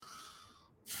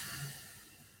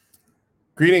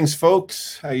Greetings,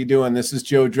 folks. How you doing? This is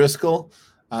Joe Driscoll,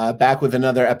 back with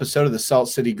another episode of the Salt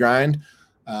City Grind.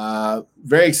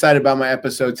 Very excited about my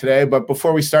episode today, but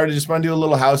before we start, I just want to do a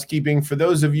little housekeeping. For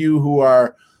those of you who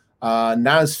are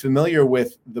not as familiar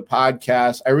with the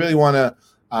podcast, I really want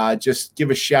to just give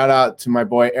a shout out to my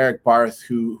boy Eric Barth,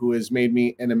 who has made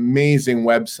me an amazing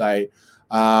website.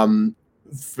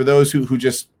 For those who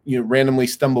just randomly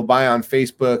stumble by on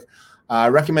Facebook, I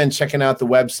recommend checking out the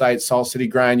website Salt City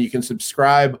Grind. You can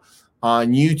subscribe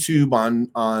on YouTube,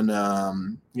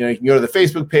 you can go to the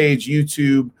Facebook page,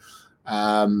 YouTube,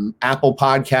 Apple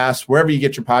Podcasts, wherever you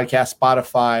get your podcast,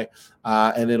 Spotify,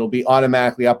 and it'll be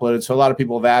automatically uploaded. So a lot of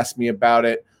people have asked me about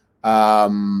it.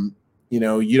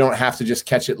 You don't have to just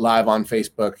catch it live on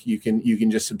Facebook. You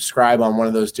can just subscribe on one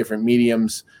of those different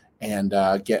mediums and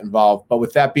get involved. But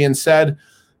with that being said,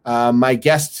 my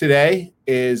guest today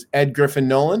is Ed Griffin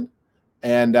Nolan.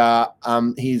 And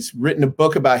he's written a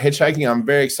book about hitchhiking. I'm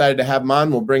very excited to have him on.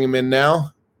 We'll bring him in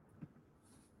now.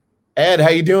 Ed, how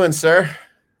you doing, sir?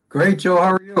 Great, Joe.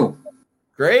 How are you?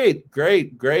 Great.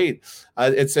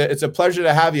 It's a pleasure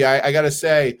to have you. I got to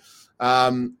say,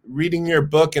 reading your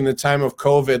book in the time of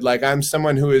COVID, like I'm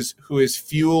someone who is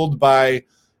fueled by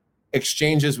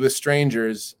exchanges with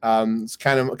strangers. It's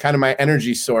kind of my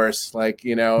energy source,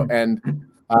 and.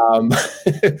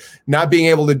 Not being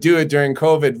able to do it during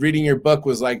COVID, reading your book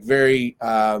was like very,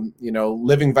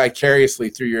 living vicariously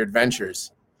through your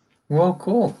adventures. Well,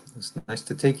 cool. It's nice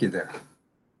to take you there.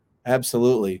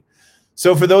 Absolutely.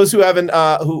 So for those who haven't,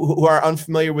 who are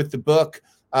unfamiliar with the book,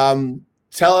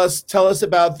 tell us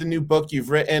about the new book you've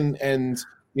written and,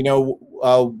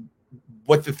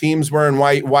 what the themes were and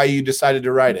why you decided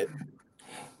to write it.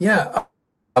 Yeah.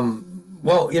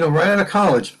 Well, right out of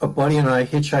college, a buddy and I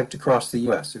hitchhiked across the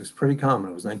U.S. It was pretty common.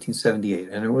 It was 1978,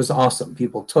 and it was awesome.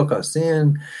 People took us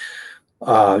in,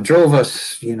 drove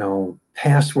us,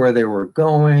 past where they were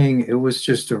going. It was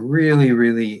just a really,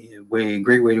 really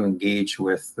great way to engage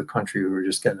with the country we were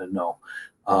just getting to know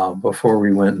before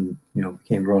we went and,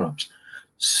 became grown-ups.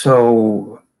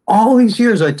 So all these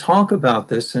years I talk about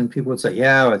this, and people would say,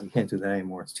 yeah, you can't do that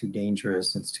anymore. It's too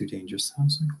dangerous. I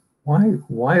was like,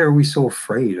 why are we so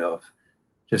afraid of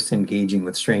just engaging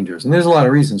with strangers? And there's a lot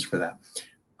of reasons for that.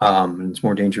 And it's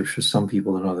more dangerous for some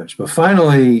people than others. But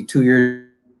finally, 2 years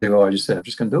ago, I just said, I'm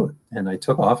just going to do it. And I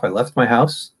took off. I left my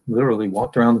house, literally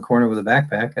walked around the corner with a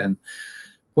backpack and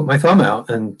put my thumb out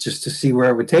and just to see where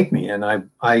it would take me. And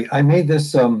I made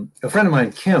this, a friend of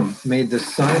mine, Kim, made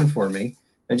this sign for me.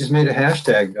 I just made a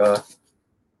hashtag,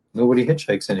 nobody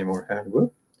hitchhikes anymore. And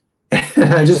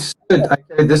I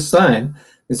carried this sign.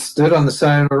 It stood on the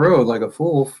side of the road like a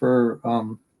fool for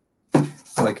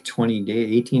like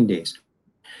 18 days.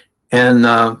 And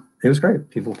it was great.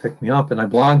 People picked me up and I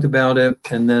blogged about it.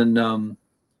 And then,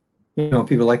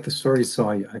 people liked the story. So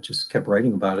I just kept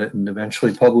writing about it and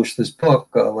eventually published this book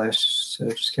it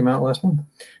just came out last month.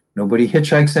 Nobody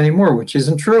hitchhikes anymore, which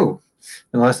isn't true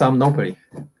unless I'm nobody.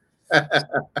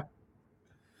 But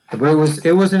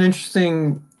it was an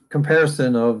interesting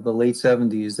comparison of the late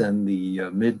 70s and the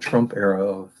mid-Trump era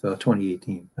of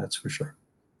 2018. That's for sure.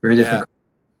 Very different.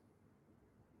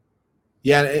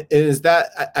 Yeah, it is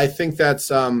that. I think that's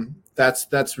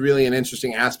really an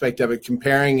interesting aspect of it,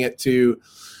 comparing it to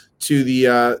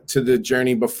the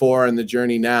journey before and the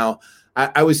journey now.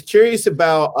 I was curious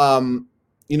about when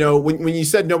you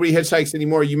said nobody hitchhikes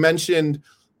anymore. You mentioned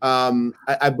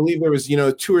I believe there was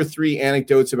 2 or 3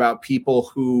 anecdotes about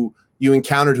people who you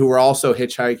encountered who were also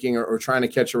hitchhiking or trying to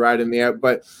catch a ride in the air.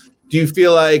 But do you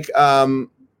feel like, how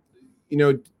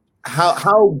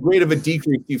great of a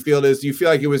decrease do you feel it is? Do you feel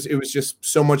like it was just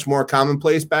so much more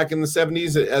commonplace back in the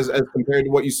 70s as compared to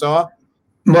what you saw?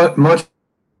 Much more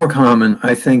common.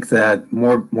 I think that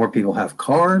more people have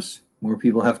cars. More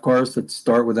people have cars that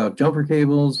start without jumper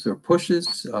cables or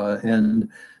pushes. And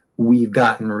we've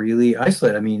gotten really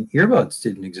isolated. I mean, earbuds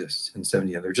didn't exist in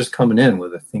 70. They're just coming in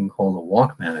with a thing called a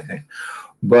Walkman, I think.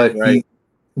 But right.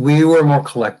 We were more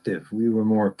collective. We were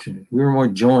more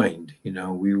joined.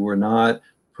 We were not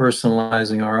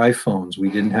personalizing our iPhones. We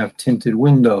didn't have tinted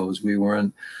windows. We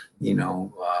weren't,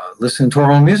 listening to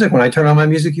our own music. When I turned on my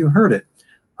music, you heard it.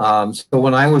 So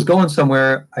when I was going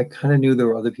somewhere, I kind of knew there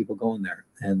were other people going there.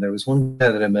 And there was one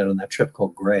guy that I met on that trip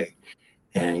called Gray.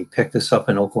 And he picked us up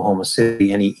in Oklahoma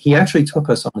City, and he actually took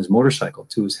us on his motorcycle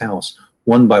to his house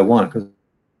one by one because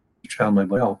he traveled my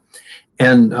boat.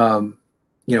 And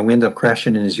we ended up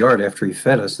crashing in his yard after he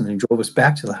fed us, and then he drove us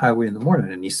back to the highway in the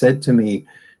morning. And he said to me,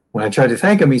 when I tried to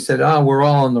thank him, he said, we're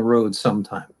all on the road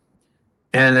sometime.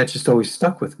 And that just always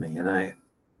stuck with me. And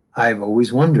I've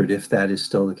always wondered if that is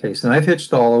still the case. And I've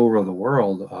hitched all over the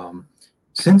world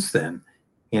since then.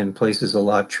 in places a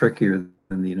lot trickier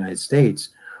than the United States.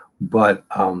 But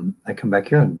I come back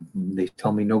here and they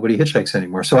tell me nobody hitchhikes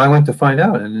anymore. So I went to find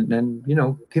out, and you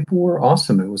know, people were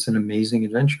awesome. It was an amazing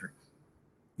adventure.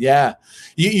 Yeah.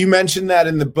 You mentioned that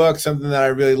in the book, something that I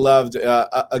really loved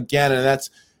again, and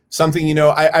that's something, you know,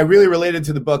 I really related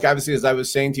to the book, obviously, as I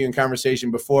was saying to you in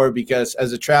conversation before, because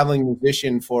as a traveling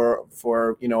musician for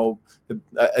you know,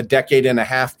 a decade and a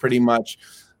half, pretty much,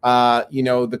 you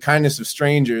know, the kindness of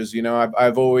strangers, you know,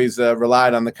 I've always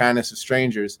relied on the kindness of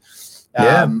strangers,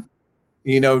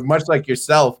 you know, much like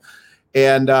yourself.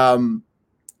 And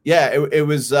yeah, it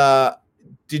was,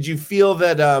 did you feel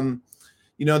that,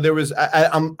 you know, there was,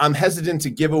 I'm hesitant to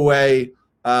give away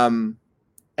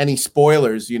any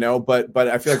spoilers, you know, but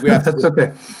I feel like we have That's to.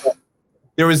 okay.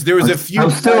 There was a few.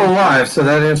 I'm still alive, so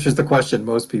that answers the question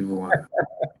most people want.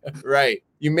 Right,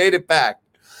 you made it back.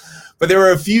 But there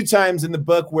were a few times in the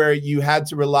book where you had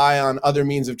to rely on other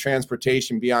means of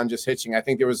transportation beyond just hitching. I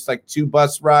think there was like 2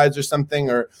 bus rides or something,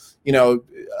 or, you know,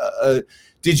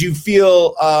 did you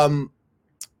feel,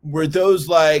 were those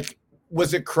like,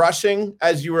 was it crushing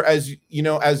as you were, as you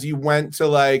know, as you went to,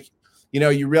 like, you know,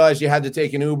 you realized you had to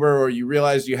take an Uber, or you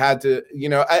realized you had to, you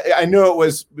know, I know it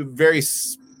was very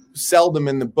seldom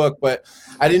in the book, but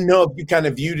I didn't know if you kind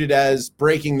of viewed it as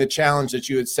breaking the challenge that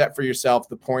you had set for yourself,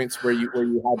 the points where you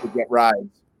had to get rides.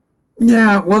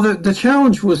 Yeah, well, the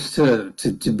challenge was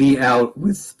to be out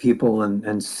with people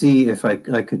and see if I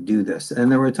could do this. And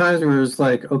there were times where it was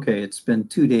like, okay, it's been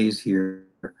 2 days here,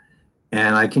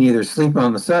 and I can either sleep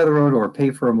on the side of the road or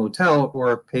pay for a motel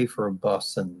or pay for a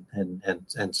bus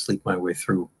and sleep my way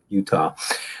through Utah,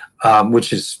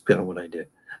 which is kind of what I did.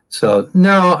 So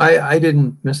no, I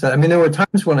didn't miss that. I mean, there were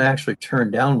times when I actually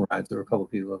turned down rides. There were a couple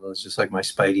of people that was just like my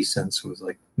spidey sense was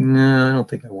like, no, I don't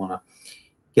think I want to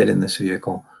get in this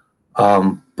vehicle.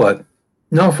 But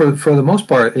no, for the most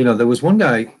part, you know, there was one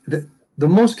guy. The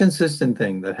most consistent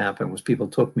thing that happened was people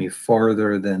took me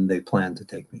farther than they planned to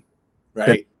take me.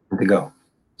 Right. To go.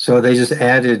 So they just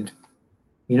added,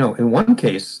 you know, in one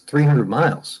case, 300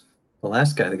 miles. The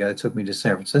last guy, the guy that took me to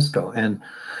San Francisco, and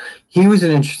he was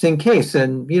an interesting case.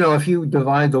 And, you know, if you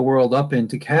divide the world up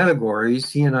into categories,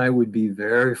 he and I would be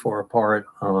very far apart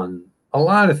on a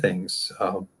lot of things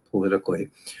politically.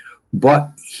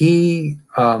 But he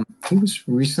was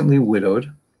recently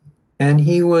widowed, and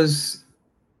he was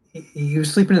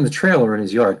sleeping in the trailer in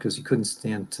his yard because he couldn't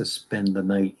stand to spend the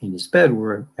night in his bed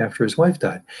where after his wife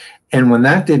died. And when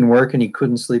that didn't work and he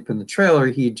couldn't sleep in the trailer,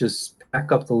 he'd just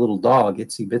pack up the little dog,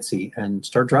 Itsy Bitsy, and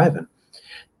start driving.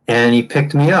 And he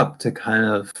picked me up to kind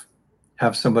of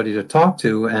have somebody to talk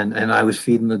to, and I was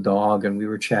feeding the dog, and we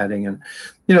were chatting, and,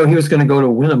 you know, he was going to go to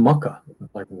Winnemucca.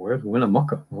 Like, where's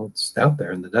Winnemucca? Well, it's out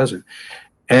there in the desert.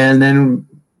 And then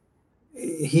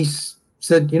he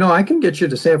said, you know, I can get you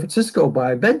to San Francisco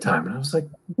by bedtime. And I was like,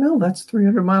 well, that's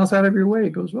 300 miles out of your way. He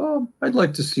goes, well, I'd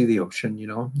like to see the ocean, you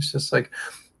know. It's just like,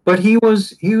 but he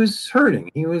was hurting.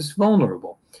 He was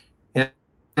vulnerable. And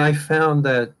I found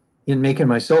that in making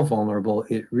myself vulnerable,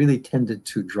 it really tended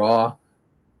to draw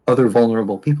other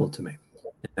vulnerable people to me.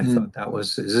 And I thought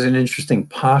this is an interesting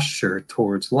posture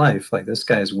towards life. Like, this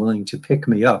guy is willing to pick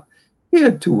me up. He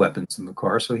had 2 weapons in the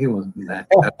car, so he wasn't that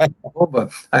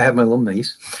but I had my little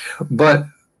mace. But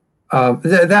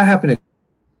that happened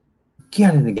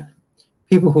again and again.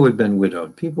 People who had been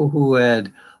widowed, people who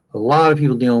had a lot of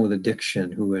people dealing with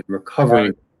addiction, who had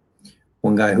recovered. Right.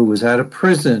 One guy who was out of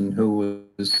prison, who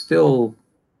was still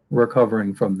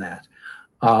recovering from that.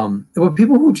 There were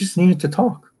people who just needed to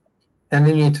talk, and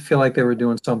they needed to feel like they were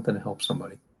doing something to help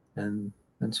somebody, and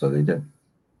so they did.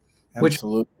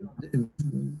 Absolutely. Which,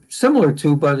 similar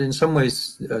to, but in some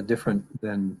ways different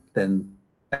than the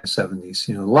 70s.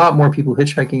 You know, a lot more people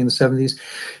hitchhiking in the 70s.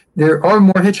 There are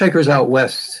more hitchhikers out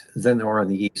west than there are in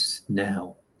the east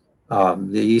now.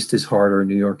 The east is harder.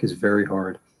 New York is very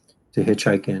hard to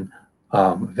hitchhike in.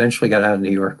 Eventually got out of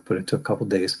New York, but it took a couple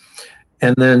days.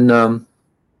 And then,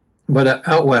 but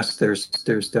out west, there's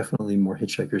definitely more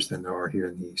hitchhikers than there are here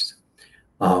in the east.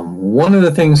 One of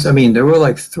the things, I mean, there were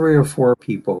like 3 or 4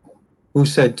 people who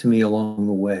said to me along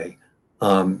the way,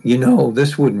 you know,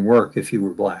 this wouldn't work if you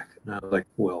were black. And I was like,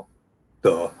 well,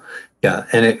 duh. Yeah.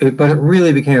 And but it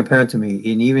really became apparent to me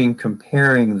in even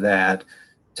comparing that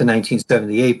to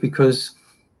 1978, because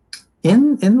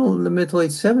in the mid to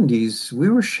late 70s, we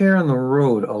were sharing the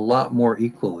road a lot more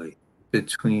equally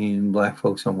between black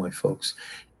folks and white folks.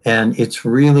 And it's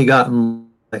really gotten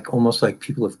like almost like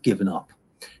people have given up.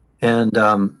 And,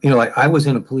 you know, like I was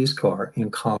in a police car in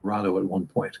Colorado at one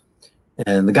point,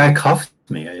 and the guy cuffed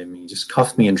me. I mean, he just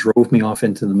cuffed me and drove me off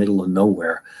into the middle of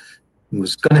nowhere.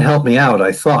 was going to help me out,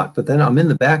 I thought. But then I'm in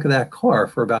the back of that car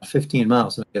for about 15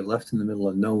 miles and I get left in the middle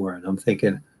of nowhere. And I'm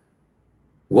thinking,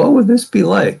 what would this be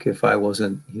like if I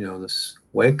wasn't, this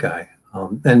white guy?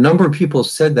 And a number of people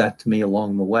said that to me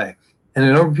along the way. And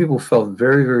a number of people felt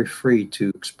very, very free to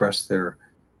express their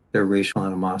racial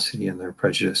animosity and their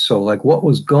prejudice. So like what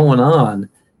was going on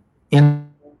in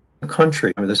the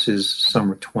country, this is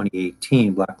summer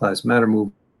 2018, Black Lives Matter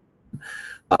movement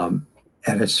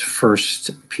at its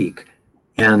first peak.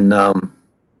 And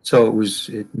so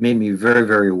it made me very,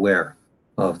 very aware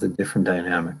of the different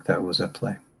dynamic that was at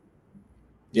play.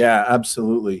 Yeah,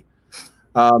 absolutely.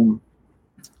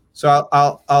 So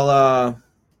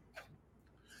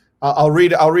I'll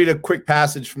read a quick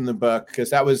passage from the book because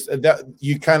that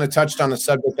you kind of touched on a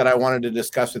subject that I wanted to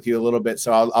discuss with you a little bit.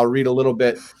 So I'll read a little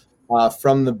bit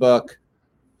from the book.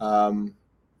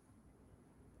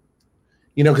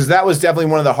 Because that was definitely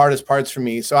one of the hardest parts for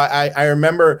me. So I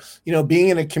remember, being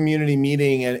in a community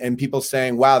meeting and people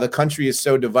saying, wow, the country is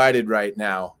so divided right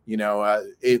now,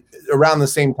 around the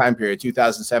same time period,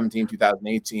 2017,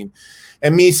 2018.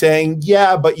 And me saying,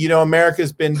 yeah, but,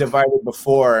 America's been divided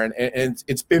before and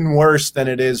it's been worse than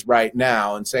it is right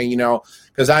now. And saying,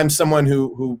 because I'm someone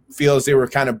who feels they were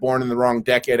kind of born in the wrong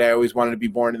decade. I always wanted to be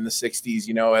born in the 60s,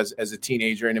 as a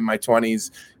teenager, and in my 20s,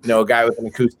 a guy with an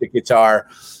acoustic guitar.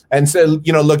 And so,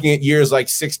 looking at years like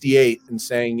 68 and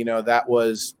saying, that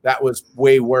was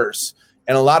way worse.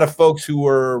 And a lot of folks who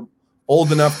were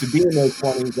old enough to be in their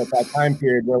 20s at that time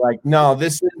period were like, no,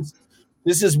 this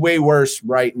is way worse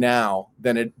right now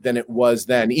than it was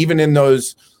then, even in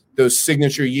those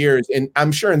signature years. And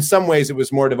I'm sure in some ways it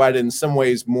was more divided, in some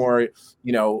ways more,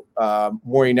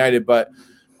 more united. But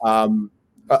a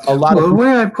lot of the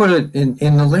way I put it,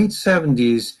 in the late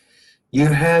 70s, you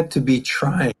had to be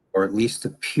trying, or at least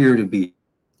appear to be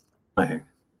trying.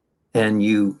 And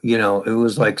it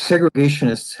was like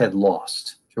segregationists had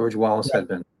lost. George Wallace had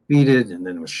been defeated and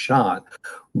then was shot.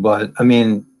 But I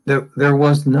mean, there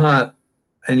was not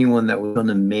anyone that was going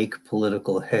to make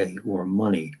political hay or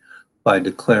money by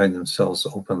declaring themselves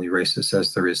openly racist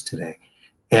as there is today.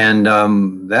 And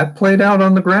that played out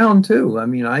on the ground too. I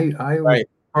mean, I was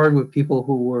hard with people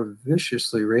who were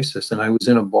viciously racist. And I was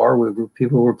in a bar with a group of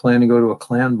people who were planning to go to a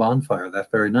Klan bonfire that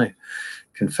very night,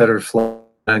 Confederate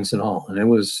flags and all. And it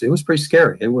was pretty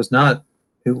scary. It was not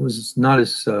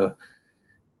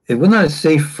as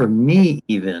safe for me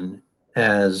even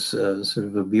as sort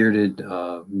of a bearded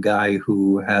guy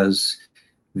who has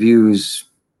views,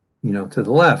 to the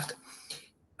left.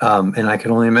 And I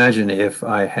can only imagine if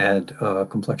I had a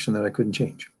complexion that I couldn't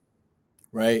change.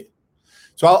 Right.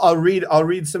 So I'll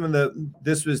read some of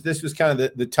this was kind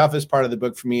of the toughest part of the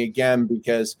book for me, again,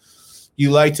 because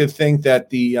you like to think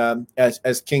that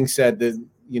as King said, the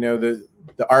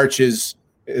arch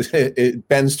it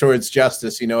bends towards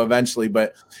justice, eventually,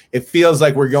 but it feels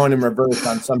like we're going in reverse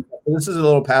on some. This is a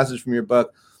little passage from your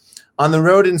book. On the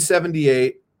road in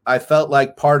 78, I felt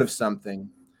like part of something.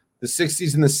 The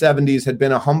 60s and the 70s had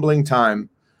been a humbling time.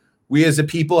 We as a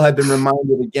people had been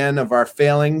reminded again of our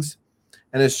failings.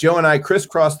 And as Joe and I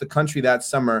crisscrossed the country that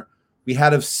summer, we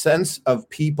had a sense of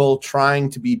people trying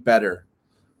to be better.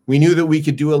 We knew that we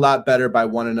could do a lot better by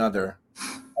one another.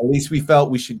 At least we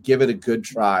felt we should give it a good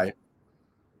try.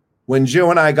 When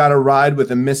Joe and I got a ride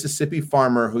with a Mississippi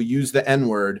farmer who used the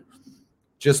N-word,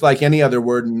 just like any other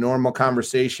word in normal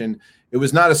conversation, it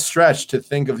was not a stretch to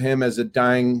think of him as a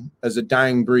dying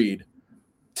breed.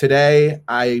 Today,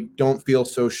 I don't feel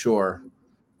so sure.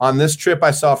 On this trip,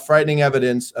 I saw frightening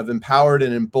evidence of empowered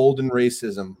and emboldened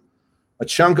racism. A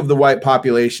chunk of the white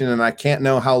population, and I can't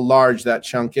know how large that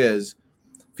chunk is,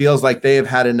 feels like they have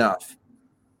had enough.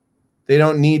 They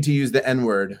don't need to use the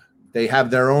N-word. They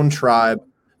have their own tribe,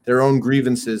 their own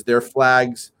grievances, their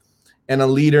flags, and a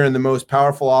leader in the most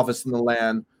powerful office in the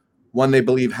land, one they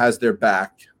believe has their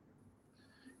back.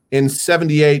 In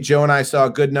 78, Joe and I saw a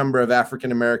good number of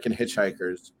African-American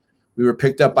hitchhikers. We were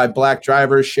picked up by black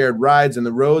drivers, shared rides in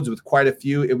the roads with quite a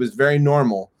few. It was very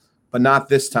normal, but not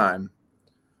this time.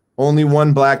 Only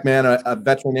one black man, a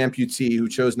veteran amputee who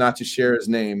chose not to share his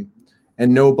name,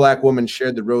 and no black woman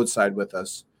shared the roadside with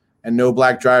us, and no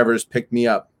black drivers picked me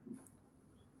up.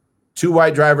 2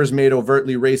 white drivers made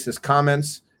overtly racist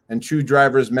comments, and 2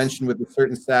 drivers mentioned with a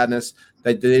certain sadness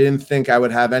that they didn't think I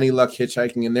would have any luck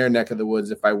hitchhiking in their neck of the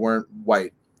woods if I weren't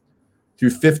white.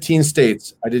 Through 15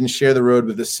 states, I didn't share the road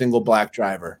with a single black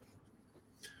driver.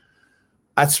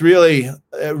 It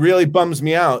really bums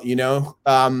me out.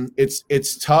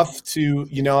 It's tough to,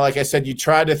 like I said, you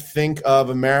try to think of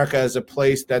America as a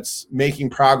place that's making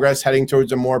progress, heading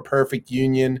towards a more perfect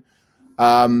union.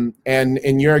 And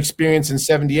in your experience in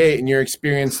 78 and your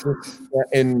experience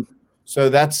in So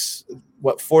that's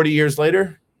what, 40 years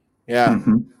later? Yeah.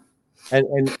 Mm-hmm.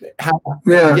 And how,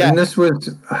 Yeah, yeah, and this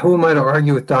was, who am I to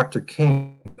argue with Dr.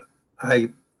 King? I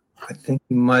think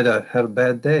he might have had a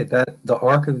bad day. That the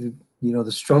arc of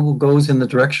the struggle goes in the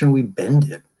direction we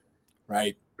bend it.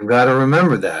 right. You've got to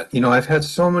remember that. I've had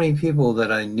so many people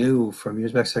that I knew from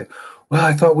years back say, "Well,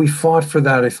 I thought we fought for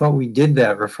that. I thought we did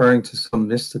that," referring to some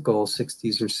mystical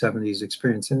 60s or 70s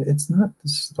experience. And it's not.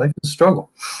 This is life is a struggle.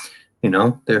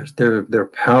 They're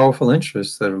powerful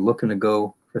interests that are looking to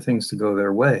go for things to go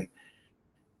their way.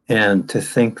 And to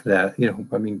think that,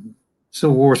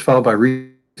 Civil War was followed by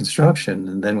Reconstruction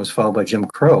and then was followed by Jim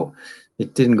Crow.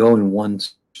 It didn't go in one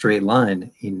straight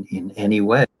line in any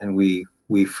way. And we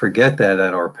forget that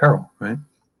at our peril, right?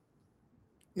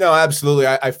 No, absolutely.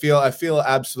 I feel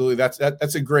absolutely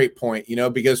that's a great point,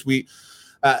 because we,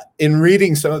 in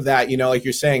reading some of that, like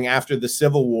you're saying, after the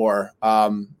Civil War,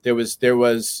 there was,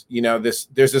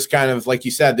 there's this kind of, like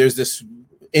you said, there's this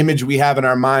image we have in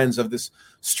our minds of this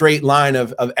straight line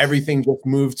of everything just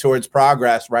moved towards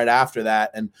progress right after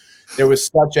that. And there was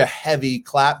such a heavy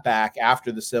clapback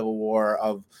after the Civil War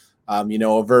of,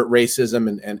 overt racism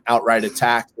and outright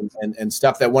attacks and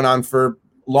stuff that went on for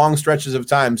long stretches of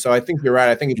time. So I think you're right.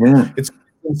 I think it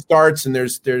starts, and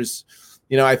there's,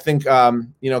 I think,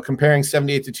 comparing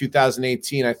 78 to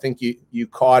 2018, I think you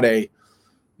caught a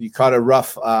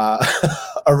rough,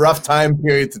 a rough time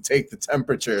period to take the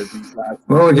temperature.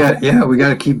 Well, we got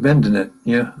to keep bending it.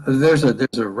 Yeah, there's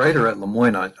a writer at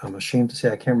Lemoyne. I'm ashamed to say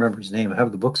I can't remember his name. I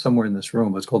have the book somewhere in this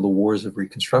room. It's called The Wars of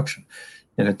Reconstruction,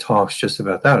 and it talks just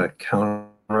about that, a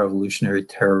counter-revolutionary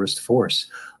terrorist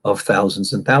force of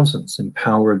thousands and thousands,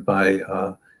 empowered by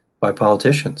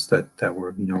politicians that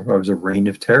were, there was a reign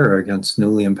of terror against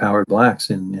newly empowered blacks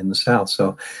in the South.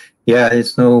 So, yeah,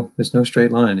 there's no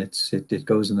straight line. It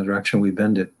goes in the direction we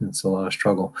bend it. It's a lot of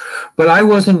struggle. But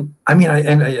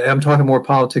I'm talking more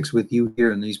politics with you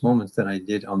here in these moments than I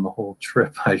did on the whole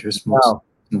trip. I just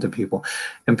listened to people,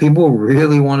 and people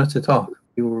really wanted to talk.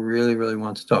 People really, really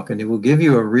want to talk, and it will give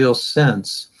you a real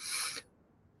sense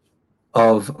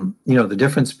of the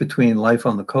difference between life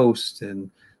on the coast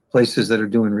and places that are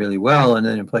doing really well, and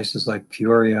then in places like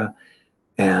Peoria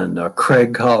and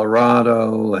Craig,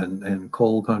 Colorado, and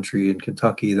coal country in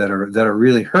Kentucky that are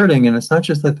really hurting. And it's not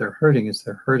just that they're hurting; it's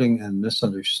they're hurting and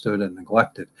misunderstood and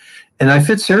neglected. And I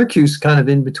fit Syracuse kind of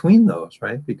in between those,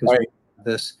 right? Because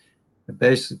this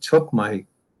basically took my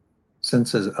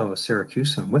senses of a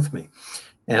Syracusan with me,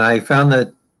 and I found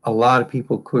that a lot of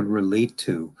people could relate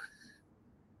to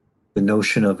the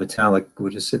notion of italic,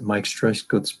 what is it? Mike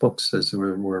Streichgood's book says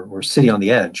we're city on the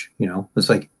edge. It's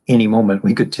like any moment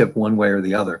we could tip one way or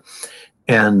the other,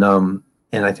 and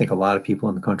I think a lot of people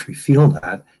in the country feel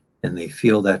that, and they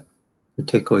feel that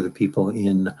particularly the people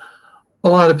in a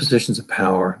lot of positions of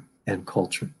power and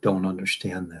culture don't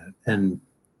understand that, and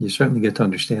you certainly get to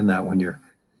understand that when you're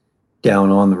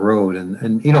down on the road, and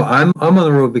I'm on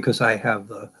the road because I have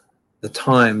the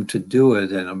time to do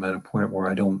it, and I'm at a point where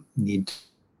I don't need to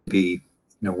be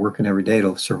working every day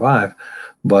to survive.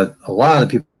 But a lot of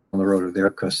the people on the road are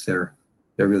there because they're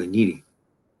really needy.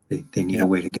 They need a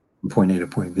way to get from point A to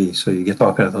point B. So you get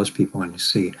talking to those people, and you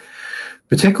see,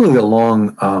 particularly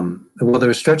along there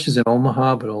are stretches in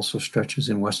Omaha, but also stretches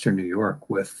in Western New York,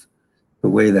 with the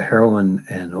way the heroin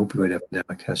and opioid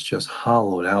epidemic has just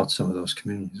hollowed out some of those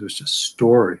communities. It was just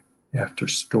story after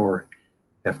story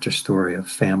after story of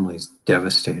families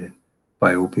devastated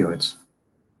by opioids.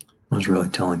 It was really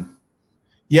telling.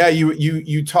 Yeah,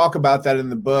 you talk about that in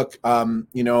the book.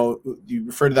 You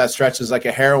refer to that stretch as like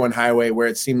a heroin highway, where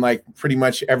it seemed like pretty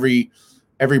much every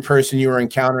person you were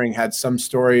encountering had some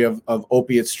story of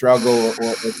opiate struggle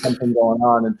or something going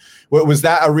on. And was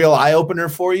that a real eye opener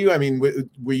for you? I mean,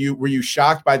 were you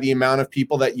shocked by the amount of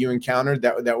people that you encountered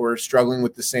that were struggling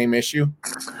with the same issue?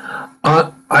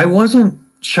 I wasn't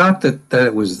shocked that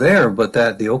it was there, but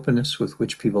that the openness with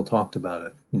which people talked about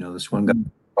it. This one guy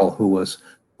who was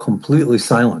completely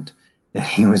silent, and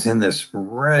he was in this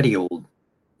ratty old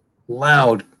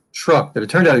loud truck that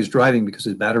it turned out he was driving because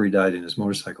his battery died in his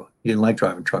motorcycle. He didn't like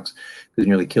driving trucks because he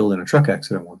nearly killed in a truck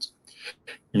accident once.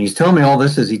 And he's telling me all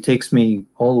this as he takes me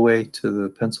all the way to the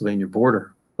Pennsylvania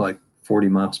border, like 40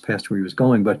 miles past where he was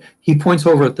going. But he points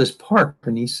over at this park,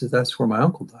 and he says, "That's where my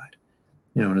uncle died."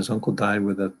 And his uncle died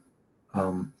with I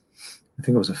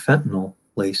think it was a fentanyl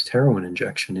laced heroin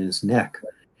injection in his neck.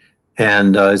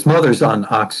 And his mother's on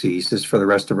Oxy. He says for the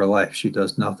rest of her life, she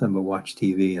does nothing but watch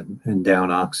TV and down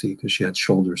Oxy because she had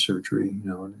shoulder surgery,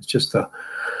 and it's just a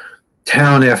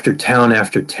town after town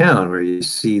after town where you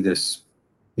see this,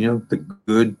 the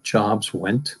good jobs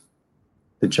went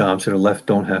The jobs that are left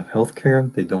don't have health care.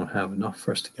 They don't have enough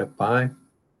for us to get by.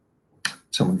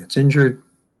 Someone gets injured,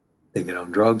 they get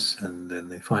on drugs, and then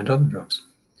they find other drugs.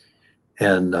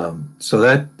 And so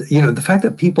that, the fact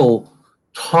that people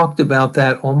talked about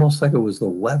that almost like it was the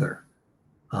weather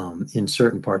in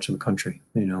certain parts of the country.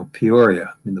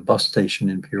 Peoria, the bus station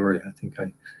in Peoria, I think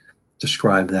I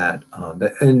described that.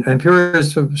 And Peoria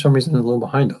is, for some reason, a little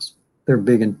behind us. They're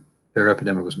big, and their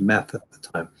epidemic was meth at the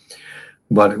time.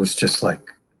 But it was just like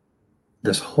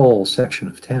this whole section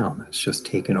of town that's just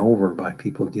taken over by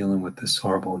people dealing with this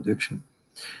horrible addiction.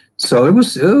 So it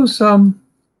was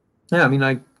yeah,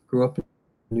 I grew up in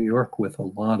New York with a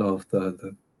lot of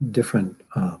the different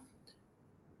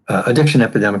addiction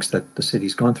epidemics that the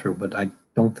city's gone through, but I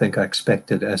don't think I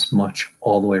expected as much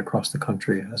all the way across the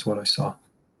country as what I saw.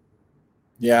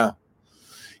 Yeah.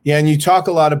 Yeah. And you talk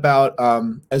a lot about,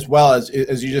 as well as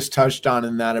you just touched on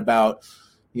in that about,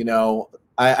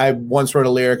 I once wrote a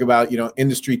lyric about,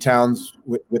 industry towns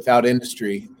without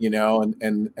industry,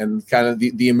 and kind of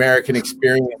the American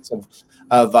experience of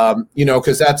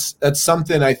because that's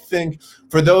something I think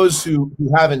for those who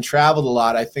haven't traveled a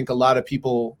lot, I think a lot of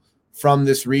people from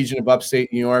this region of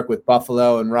upstate New York with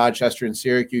Buffalo and Rochester and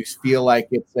Syracuse feel like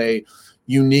it's a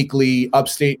uniquely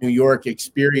upstate New York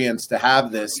experience to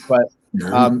have this. But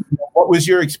what was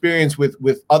your experience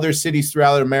with other cities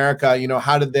throughout America?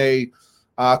 How did they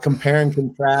compare and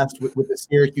contrast with the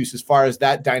Syracuse as far as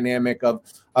that dynamic of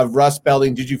Rust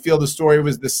Belting? Did you feel the story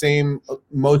was the same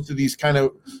most of these kind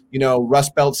of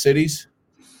Rust Belt cities?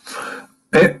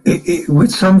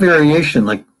 With some variation,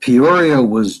 like Peoria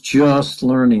was just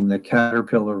learning that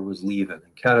Caterpillar was leaving,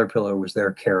 and Caterpillar was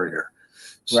their carrier.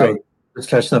 So right. It's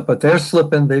catching up, but they're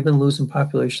slipping. They've been losing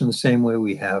population the same way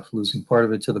we have, losing part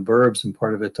of it to the burbs and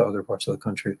part of it to other parts of the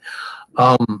country.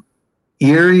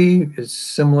 Erie is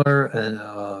similar, and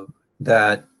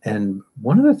and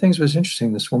one of the things was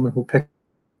interesting. This woman who picked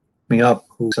me up,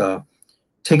 who's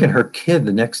taking her kid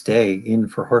the next day in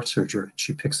for heart surgery.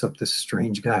 She picks up this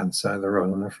strange guy on the side of the road.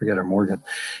 I'll never forget her, Morgan,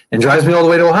 and drives me all the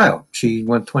way to Ohio. She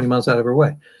went 20 miles out of her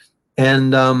way.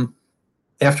 And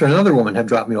after another woman had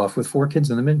dropped me off with 4 kids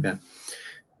in the minivan.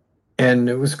 And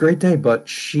it was a great day, but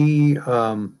she,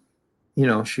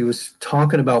 she was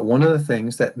talking about one of the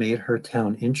things that made her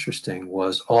town interesting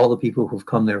was all the people who've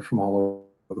come there from all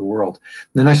over the world.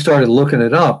 And then I started looking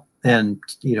it up, and,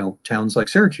 towns like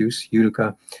Syracuse,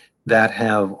 Utica, that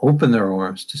have opened their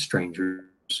arms to strangers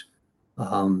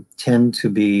tend to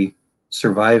be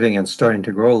surviving and starting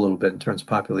to grow a little bit in terms of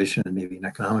population and maybe an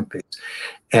economic base.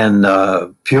 And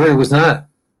Peoria was not.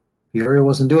 Peoria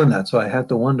wasn't doing that. So I had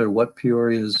to wonder what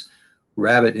Peoria's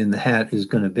rabbit in the hat is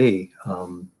going to be.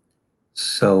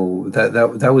 So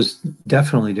that was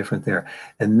definitely different there.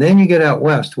 And then you get out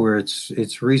west where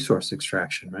it's resource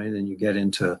extraction, right? And you get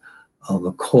into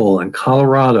the coal and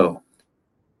Colorado.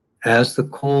 As the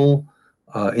coal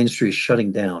industry is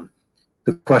shutting down,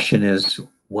 the question is,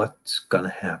 what's going to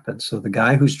happen? So the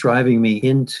guy who's driving me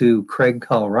into Craig,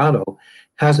 Colorado,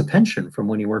 has a pension from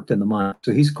when he worked in the mine.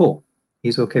 So he's cool.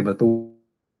 He's okay. But the one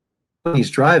he's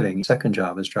driving, his second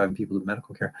job is driving people to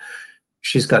medical care.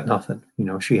 She's got nothing.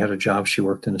 She had a job. She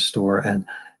worked in a store. And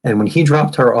when he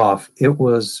dropped her off, it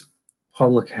was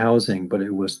public housing, but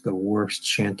it was the worst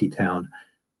shanty town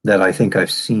that I think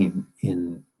I've seen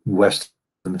in west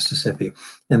Mississippi.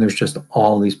 And there's just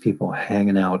all these people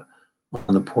hanging out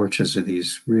on the porches of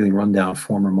these really rundown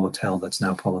former motel that's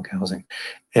now public housing.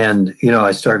 And,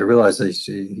 I started to realize that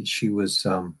she was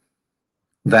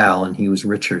Val and he was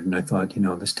Richard. And I thought,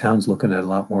 this town's looking at a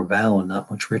lot more Val and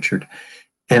not much Richard.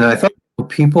 And I thought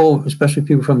people, especially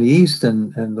people from the East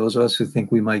and those of us who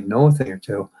think we might know a thing or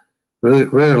two, really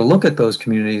to look at those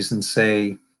communities and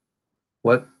say,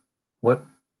 what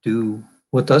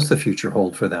does the future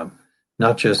hold for them?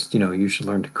 Not just, you should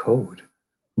learn to code,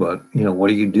 but, what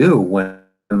do you do when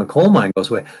the coal mine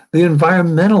goes away? The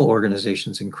environmental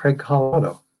organizations in Craig,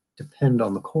 Colorado depend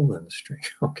on the coal industry,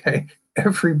 okay?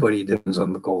 Everybody depends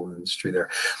on the coal industry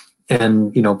there.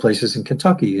 And, places in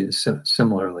Kentucky is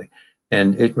similarly.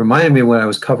 And it reminded me when I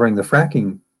was covering the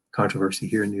fracking controversy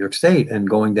here in New York State and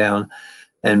going down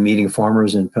and meeting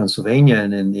farmers in Pennsylvania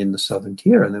and in the Southern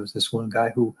Tier. And there was this one guy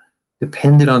who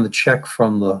depended on the check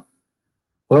from the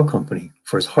oil company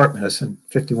for his heart medicine,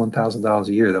 $51,000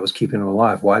 a year. That was keeping him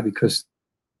alive. Why? Because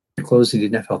they closed, he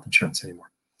didn't have health insurance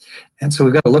anymore. And so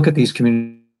we've got to look at these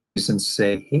communities and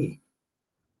say, hey,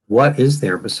 what is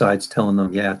there besides telling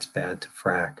them, yeah, it's bad to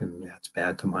frack and yeah, it's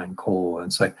bad to mine coal? And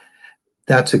it's like,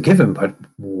 that's a given, but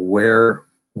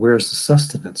where's the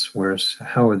sustenance?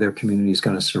 How are their communities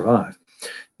going to survive?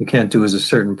 You can't do as a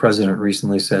certain president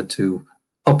recently said to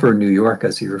Upper New York,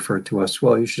 as he referred to us,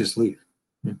 well, you should just leave.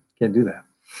 Can't do that.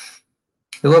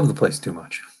 They love the place too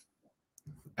much.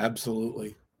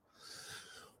 Absolutely.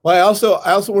 Well, I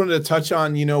also wanted to touch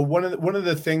on, one of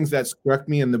the things that struck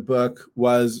me in the book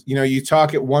was, you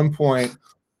talk at one point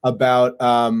about,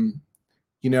 I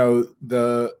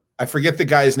forget the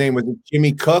guy's name. Was it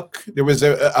Jimmy Cook? There was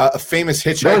a famous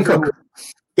hitchhiker,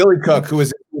 Billy Cook, who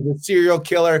was a serial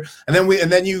killer. And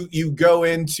then you go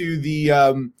into the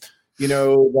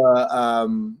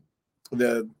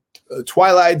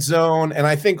Twilight Zone, and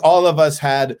I think all of us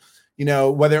had,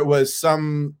 whether it was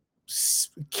some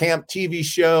camp TV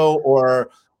show or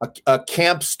a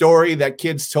camp story that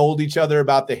kids told each other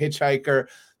about the hitchhiker,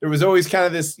 there was always kind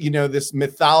of this, this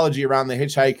mythology around the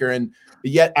hitchhiker, and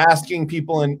yet asking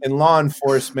people in law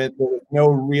enforcement, there was no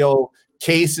real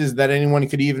cases that anyone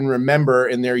could even remember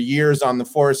in their years on the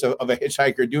force of a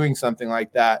hitchhiker doing something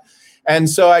like that. And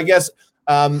so I guess,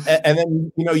 and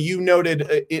then, you noted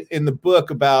in the book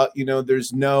about,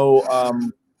 there's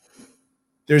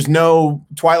no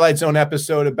Twilight Zone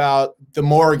episode about the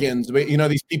Morgans,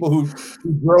 these people who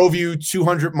drove you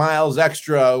 200 miles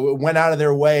extra, went out of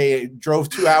their way, drove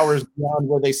 2 hours beyond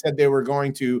where they said they were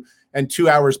going to, and 2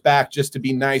 hours back just to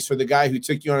be nice, or the guy who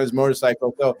took you on his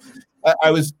motorcycle. So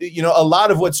I was, a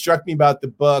lot of what struck me about the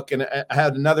book, and I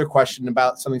had another question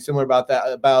about something similar about that,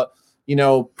 about,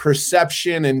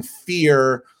 perception and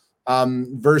fear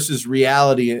versus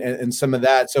reality and some of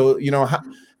that. So,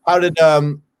 how did,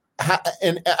 and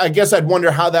I guess I'd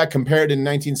wonder how that compared in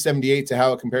 1978 to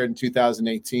how it compared in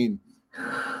 2018.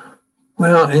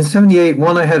 Well, in 78,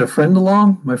 one, I had a friend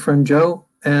along, my friend Joe,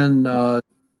 and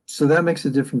so that makes a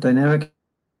different dynamic.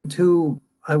 Two,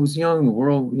 I was young, the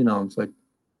world, it's like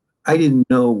I didn't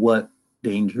know what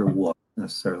danger was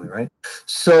necessarily, right?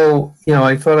 So,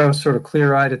 I thought I was sort of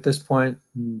clear-eyed at this point.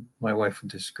 My wife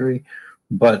would disagree,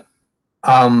 but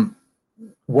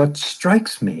what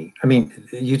strikes me, I mean,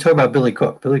 you talk about Billy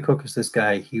Cook. Billy Cook is this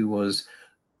guy. He was,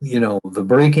 the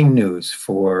breaking news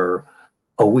for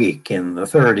a week in the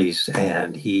 30s,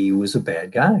 and he was a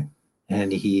bad guy.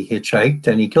 And he hitchhiked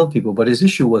and he killed people, but his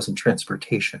issue wasn't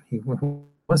transportation. He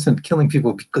wasn't killing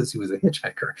people because he was a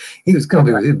hitchhiker. He was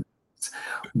killing people.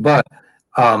 But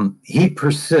he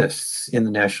persists in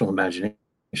the national imagination,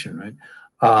 right?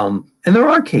 And there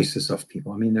are cases of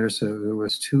people. I mean, there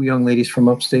was two young ladies from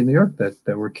upstate New York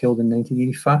that were killed in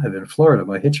 1985 in Florida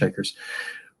by hitchhikers.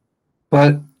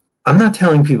 But I'm not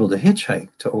telling people to hitchhike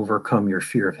to overcome your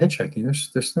fear of hitchhiking.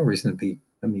 There's no reason to be.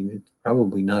 I mean, it's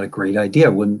probably not a great idea. I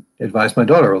wouldn't advise my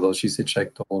daughter, although she's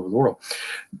hitchhiked all over the world.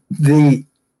 The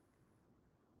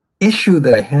issue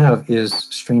that I have is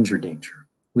stranger danger.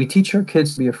 We teach our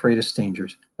kids to be afraid of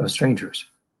strangers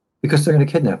because they're going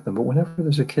to kidnap them. But whenever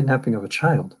there's a kidnapping of a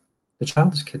child, the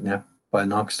child is kidnapped by a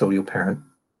non-custodial parent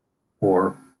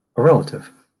or a relative.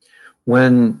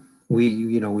 When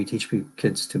we teach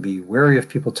kids to be wary of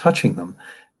people touching them,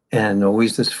 and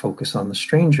always this focus on the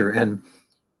stranger. And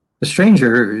the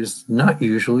stranger is not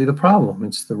usually the problem.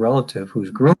 It's the relative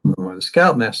who's groomed them, or the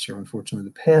scoutmaster, unfortunately,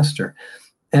 the pastor.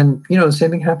 And the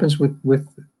same thing happens with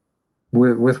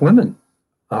women.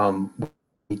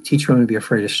 We teach women to be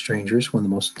afraid of strangers when the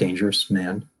most dangerous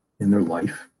man in their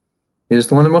life is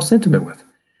the one they're most intimate with.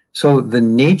 So the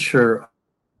nature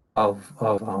of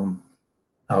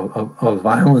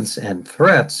violence and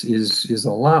threats is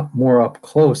a lot more up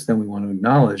close than we want to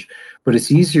acknowledge, but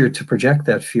it's easier to project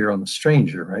that fear on the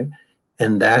stranger, right?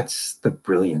 And that's the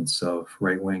brilliance of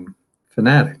right-wing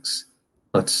fanatics.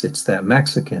 It's that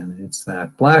Mexican, it's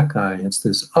that black guy, it's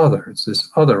this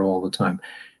other all the time.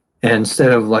 And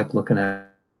instead of looking at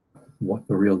what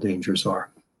the real dangers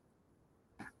are.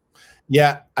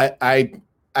 Yeah,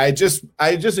 I just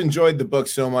enjoyed the book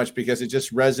so much because it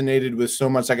just resonated with so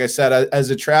much. Like I said,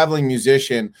 as a traveling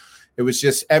musician, it was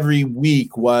just every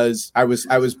week I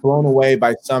was blown away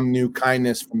by some new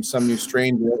kindness from some new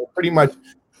stranger. Pretty much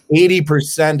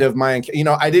 80% of my,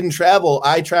 I didn't travel.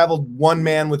 I traveled one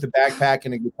man with a backpack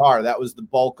and a guitar. That was the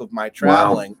bulk of my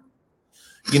traveling. Wow.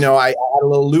 I had a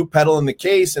little loop pedal in the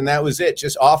case, and that was it.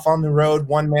 Just off on the road,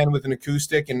 one man with an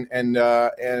acoustic and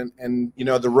the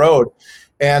road,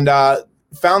 and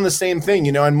found the same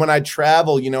thing. And when I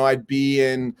travel, I'd be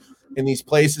in these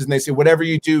places, and they say, whatever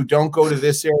you do, don't go to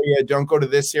this area, don't go to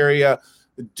this area,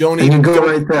 don't even go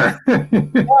right there. Yeah,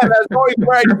 that's always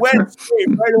where I went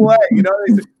right away. They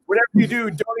say, whatever you do,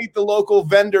 don't eat the local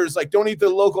vendors, don't eat the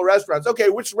local restaurants. Okay,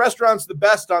 which restaurant's the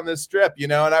best on this strip?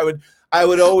 And I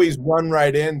would always run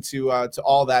right into to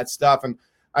all that stuff. And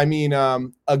I mean,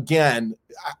 again,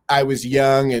 I was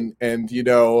young, and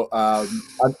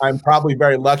I'm probably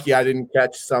very lucky I didn't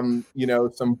catch some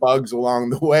bugs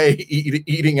along the way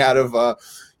eating out of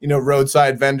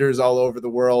roadside vendors all over the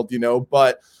world.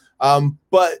 But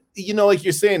But like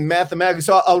you're saying, mathematically.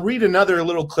 So I'll read another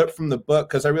little clip from the book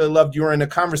because I really loved. You were in a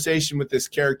conversation with this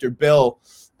character Bill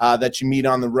that you meet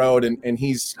on the road, and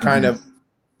he's kind of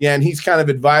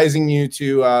advising you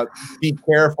to be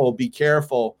careful. Be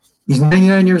careful. He's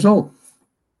 99 years old.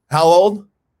 How old?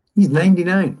 He's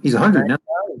 99. He's 100 now.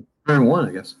 101,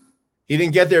 I guess. He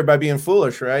didn't get there by being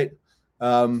foolish, right?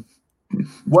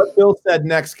 What Bill said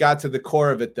next got to the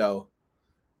core of it, though.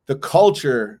 The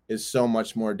culture is so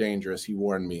much more dangerous, he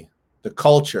warned me. The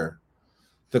culture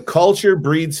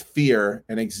breeds fear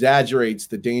and exaggerates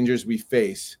the dangers we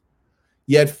face.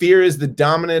 Yet fear is the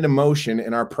dominant emotion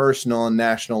in our personal and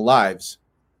national lives.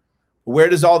 Where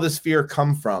does all this fear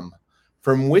come from?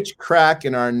 From which crack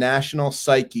in our national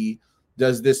psyche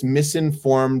does this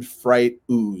misinformed fright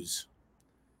ooze?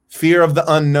 Fear of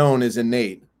the unknown is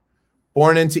innate.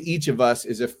 Born into each of us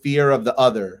is a fear of the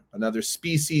other, another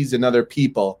species, another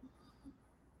people.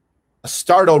 A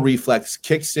startle reflex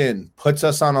kicks in, puts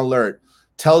us on alert,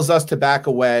 tells us to back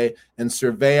away and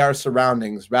survey our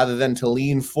surroundings rather than to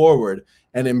lean forward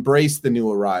and embrace the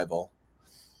new arrival.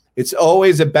 It's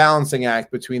always a balancing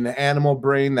act between the animal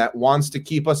brain that wants to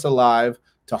keep us alive,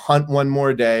 to hunt one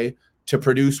more day, to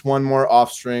produce one more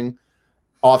offspring,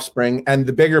 and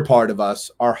the bigger part of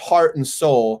us, our heart and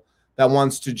soul, that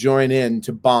wants to join in,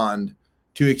 to bond,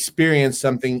 to experience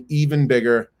something even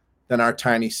bigger than our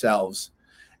tiny selves.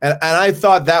 And I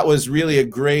thought that was really a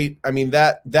great,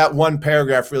 that one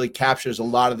paragraph really captures a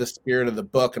lot of the spirit of the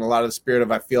book and a lot of the spirit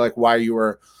of, I feel like, why you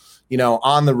were,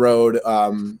 on the road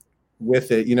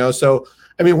with it, So,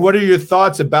 what are your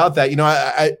thoughts about that?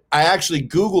 I actually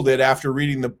Googled it after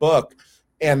reading the book,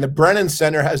 and the Brennan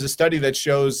Center has a study that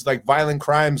shows like violent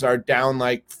crimes are down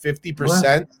like 50%.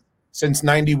 What? Since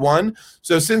 91.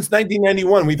 So since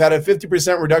 1991, we've had a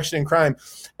 50% reduction in crime.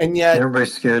 And yet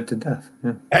everybody's scared to death.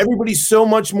 Yeah. Everybody's so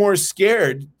much more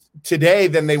scared today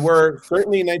than they were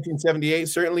certainly in 1978,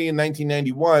 certainly in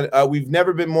 1991. We've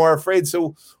never been more afraid.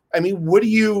 So, what do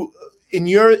you, in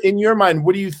your mind,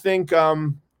 what do you think,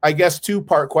 I guess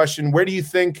two-part question, where do you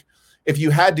think, if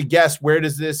you had to guess, what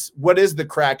is the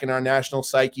crack in our national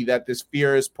psyche that this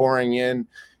fear is pouring in,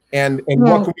 and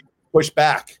what can we push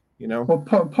back? Well,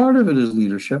 part of it is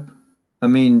leadership.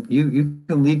 You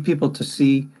can lead people to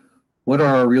see what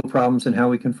are our real problems and how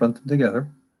we confront them together,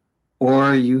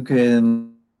 or you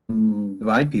can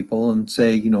divide people and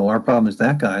say, our problem is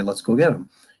that guy, let's go get him.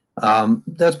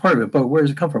 That's part of it. But where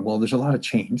does it come from? Well, there's a lot of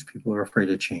change. People are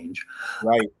afraid of change.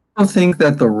 Right. I don't think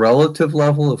that the relative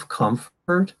level of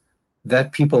comfort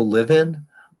that people live in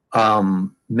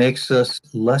makes us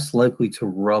less likely to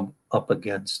rub up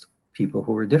against people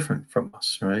who are different from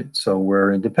us, right? So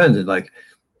we're independent. Like,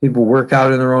 people work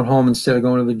out in their own home instead of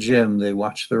going to the gym. They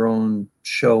watch their own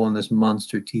show on this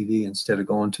monster TV instead of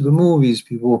going to the movies.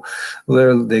 People,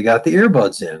 they got the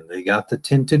earbuds in. They got the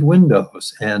tinted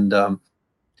windows. And there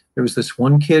was this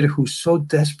one kid who so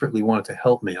desperately wanted to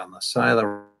help me on the side of the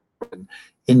road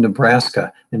in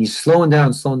Nebraska. And he's slowing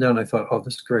down. I thought, oh,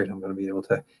 this is great. I'm going to be able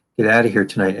to get out of here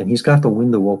tonight. And he's got the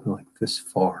window open like this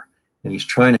far. And he's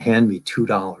trying to hand me $2.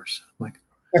 I'm like,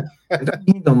 I don't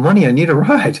need the money. I need a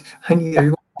ride. Are you going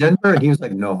to Denver? And he was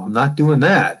like, no, I'm not doing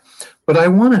that. But I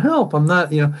want to help. I'm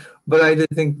not, but I did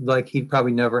think like he'd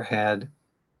probably never had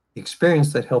the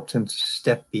experience that helped him to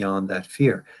step beyond that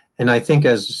fear. And I think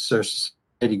as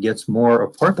society gets more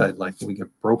apartheid, like we get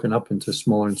broken up into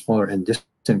smaller and smaller and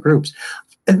distant groups.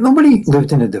 And nobody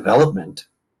lived in a development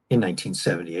in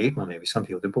 1978. Well, maybe some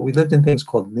people did, but we lived in things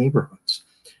called neighborhoods,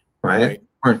 right?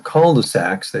 Weren't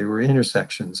cul-de-sacs, they were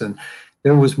intersections, and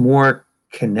there was more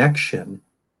connection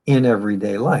in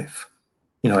everyday life.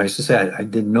 I used to say I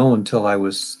didn't know until I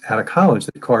was out of college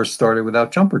that cars started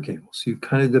without jumper cables. You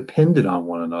kind of depended on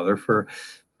one another for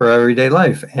everyday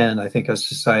life. And I think as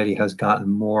society has gotten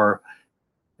more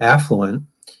affluent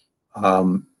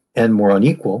and more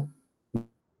unequal,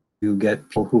 you get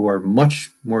people who are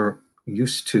much more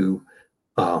used to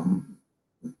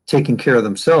taking care of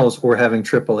themselves, or having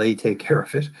AAA take care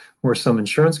of it, or some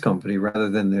insurance company rather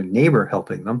than their neighbor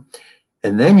helping them.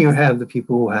 And then you have the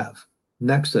people who have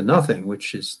next to nothing,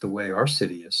 which is the way our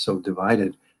city is so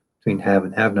divided between have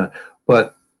and have not.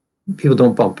 But people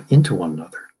don't bump into one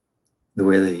another the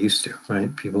way they used to,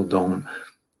 right? People don't,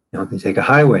 they take a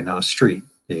highway, not a street.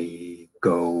 They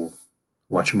go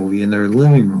watch a movie in their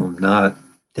living room, not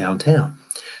downtown.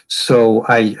 So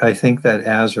I think that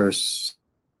as our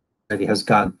society has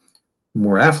gotten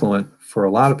more affluent, for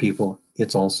a lot of people,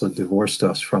 it's also divorced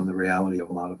us from the reality of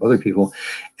a lot of other people.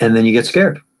 And then you get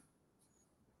scared.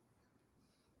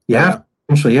 You have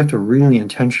to really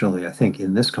intentionally, I think,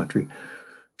 in this country,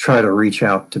 try to reach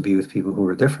out to be with people who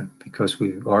are different, because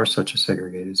we are such a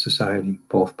segregated society,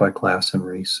 both by class and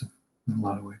race in a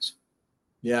lot of ways.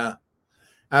 Yeah,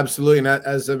 absolutely. And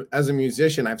as a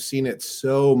musician, I've seen it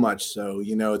so much. So,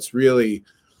 it's really,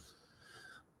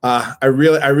 I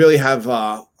really have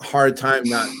a hard time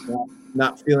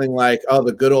not feeling like, oh,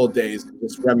 the good old days,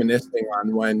 just reminiscing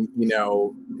on when,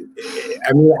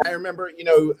 I mean, I remember,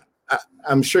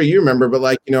 I'm sure you remember, but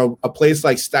like, a place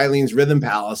like Stylene's Rhythm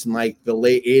Palace in like the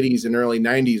late 80s and early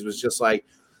 90s was just like,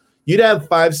 you'd have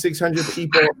 500-600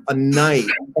 people a night,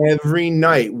 every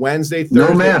night, Wednesday, Thursday.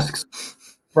 No masks.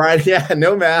 Friday, yeah,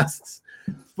 no masks.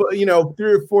 But, 3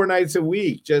 or 4 nights a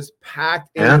week, just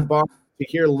packed in the bar to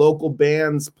hear local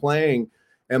bands playing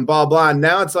and blah, blah.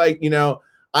 Now it's like,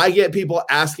 I get people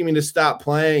asking me to stop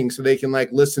playing so they can like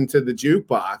listen to the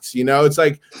jukebox. It's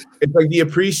like the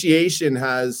appreciation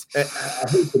has, I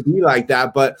hate to be like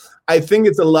that, but I think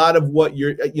it's a lot of what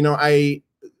you're, it's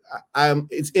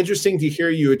interesting to hear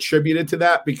you attribute it to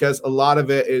that, because a lot of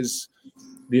it is,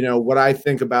 what I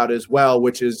think about as well,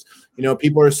 which is,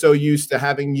 people are so used to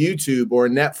having YouTube or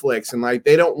Netflix, and like,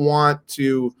 they don't want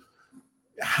to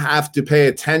have to pay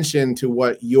attention to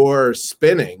what you're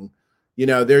spinning.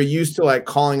 They're used to like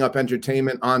calling up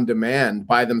entertainment on demand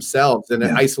by themselves in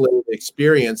an isolated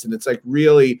experience. And it's like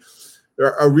really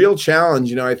a real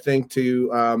challenge, I think,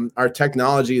 to our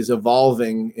technology is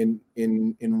evolving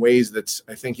in ways that's,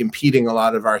 I think, impeding a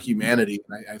lot of our humanity.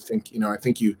 And I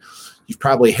think you've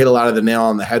probably hit a lot of the nail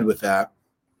on the head with that.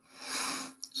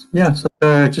 Yeah, so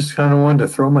I just kind of wanted to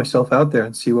throw myself out there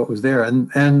and see what was there.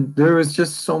 And there was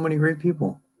just so many great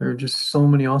people. There were just so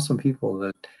many awesome people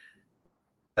that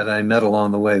I met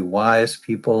along the way, wise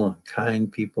people and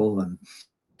kind people and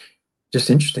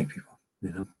just interesting people,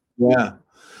 Yeah.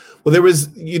 Well, there was,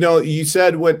 you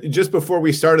said just before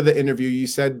we started the interview, you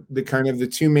said the kind of the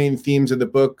 2 main themes of the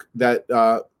book that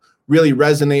really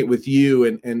resonate with you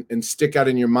and stick out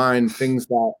in your mind, things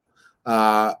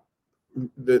that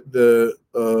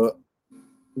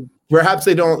perhaps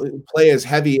they don't play as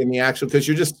heavy in the actual, because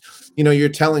you're just, you're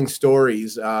telling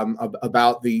stories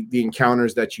about the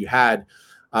encounters that you had.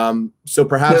 So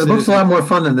perhaps the book's a lot more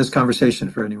fun than this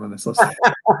conversation for anyone that's listening.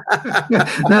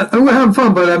 Now, we're having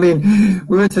fun, but I mean,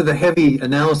 we're into the heavy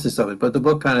analysis of it, but the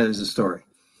book kind of is a story.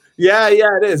 Yeah,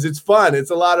 it is. It's fun.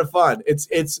 It's a lot of fun.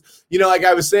 It's like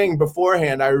I was saying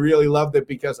beforehand, I really loved it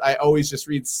because I always just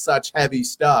read such heavy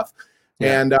stuff.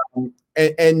 Yeah.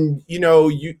 And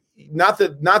you not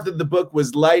that the book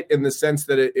was light in the sense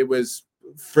that it was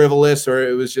frivolous, or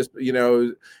it was just,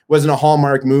 it wasn't a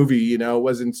Hallmark movie, it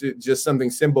wasn't just something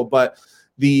simple, but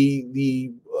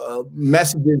the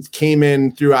messages came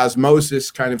in through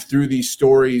osmosis, kind of through these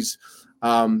stories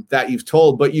that you've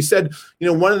told. But you said,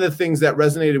 one of the things that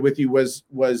resonated with you was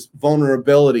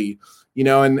vulnerability,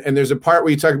 and there's a part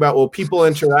where you talk about, well, people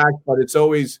interact, but it's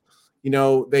always,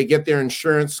 they get their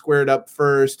insurance squared up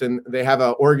first, and they have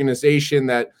an organization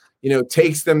that,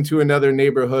 takes them to another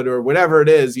neighborhood or whatever it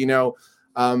is,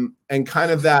 and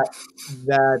kind of that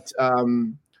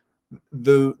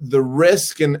the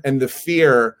risk and the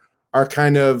fear are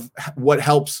kind of what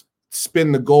helps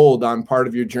spin the gold on part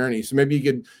of your journey. So maybe you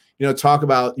could, talk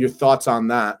about your thoughts on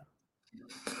that.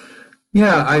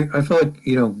 Yeah, I feel like,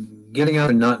 getting out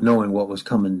and not knowing what was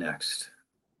coming next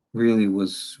really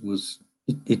was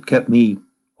it kept me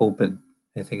open.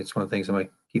 I think it's one of the things that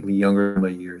might keep me younger in my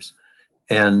years.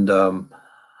 And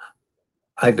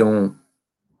I don't,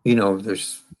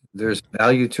 there's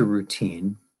value to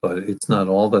routine, but it's not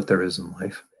all that there is in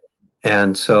life.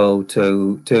 And so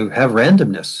to have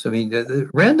randomness, I mean,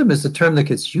 random is a term that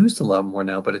gets used a lot more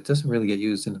now, but it doesn't really get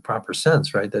used in the proper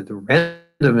sense, right? That the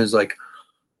random is like,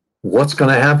 what's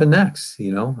going to happen next?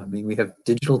 I mean, we have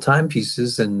digital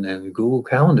timepieces and Google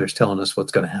calendars telling us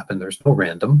what's going to happen. There's no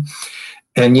random.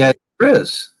 And yet there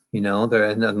is,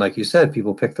 and then, like you said,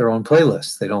 people pick their own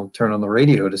playlists. They don't turn on the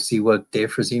radio to see what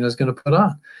Dave Frazino is going to put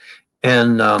on.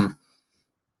 And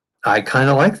I kind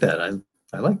of like that.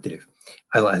 I like Dave.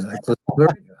 I like listening to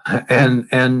the radio.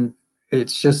 And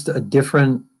it's just a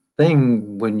different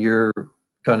thing when you're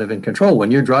kind of in control.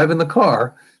 When you're driving the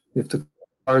car, if the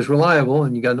car is reliable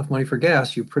and you got enough money for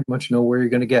gas, you pretty much know where you're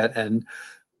going to get. And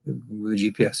with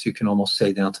GPS, you can almost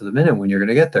say down to the minute when you're going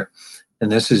to get there.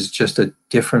 And this is just a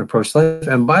different approach to life.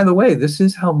 And by the way, this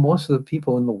is how most of the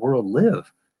people in the world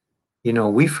live.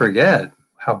 We forget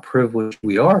how privileged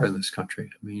we are in this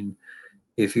country. I mean,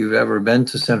 if you've ever been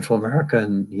to Central America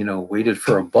and, waited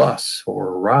for a bus or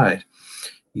a ride,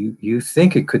 you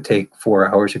think it could take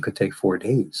 4 hours, it could take 4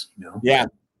 days, Yeah.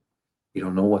 You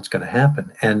don't know what's going to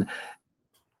happen. And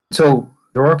so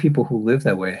there are people who live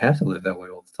that way, have to live that way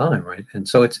all the time, right? And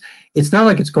so it's not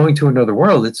like it's going to another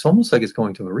world. It's almost like it's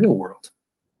going to the real world.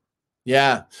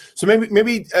 Yeah. So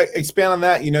maybe expand on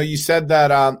that. You said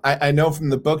that I know from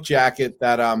the book jacket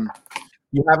that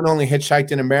you haven't only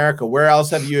hitchhiked in America. Where else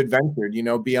have you adventured?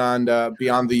 Beyond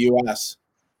the U.S.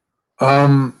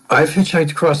 I've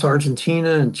hitchhiked across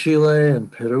Argentina and Chile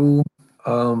and Peru.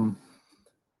 Um,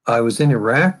 I was in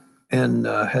Iraq and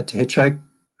had to hitchhike.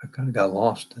 I kind of got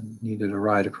lost and needed a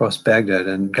ride across Baghdad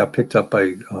and got picked up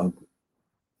by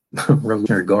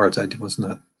Revolutionary Guards. I was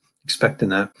not expecting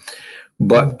that,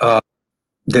 but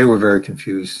they were very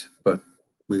confused. But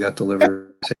we got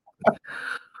delivered.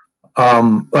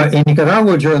 In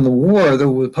Nicaragua during the war,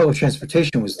 the public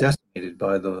transportation was decimated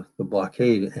by the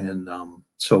blockade, and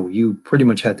so you pretty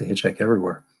much had to hitchhike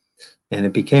everywhere. And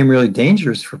it became really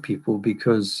dangerous for people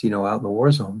because, out in the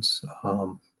war zones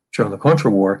during the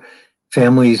Contra War,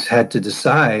 families had to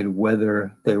decide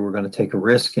whether they were going to take a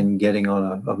risk in getting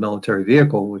on a military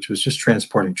vehicle, which was just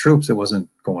transporting troops. It wasn't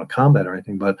going to combat or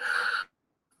anything, but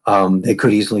they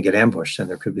could easily get ambushed and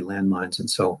there could be landmines. And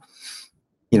so,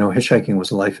 hitchhiking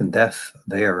was life and death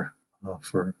there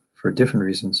for different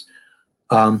reasons.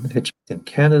 Hitchhiked in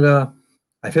Canada.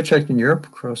 I've hitchhiked in Europe,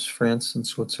 across France and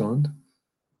Switzerland.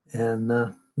 And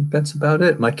that's about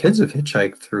it. My kids have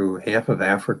hitchhiked through half of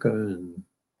Africa and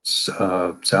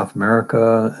South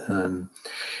America, and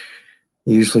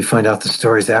you usually find out the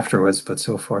stories afterwards, but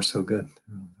so far so good.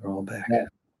 They're all back. Yeah.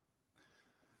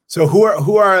 So who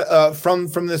are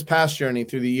from this past journey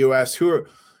through the U.S.,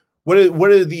 what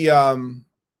are the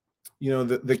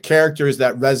the characters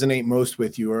that resonate most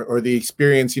with you, or the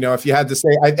experience? If you had to say,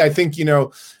 I think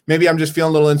maybe I'm just feeling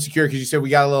a little insecure because you said we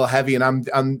got a little heavy, and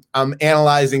I'm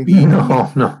analyzing the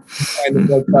no.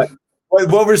 But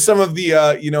what were some of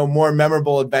the more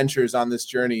memorable adventures on this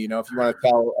journey? If you want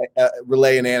to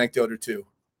relay an anecdote or two.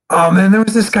 Oh man, there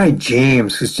was this guy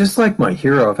James who's just like my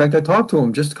hero. In fact, I talked to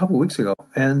him just a couple of weeks ago,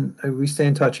 and we stay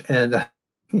in touch. And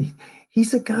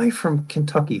he's a guy from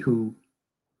Kentucky who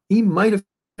he might have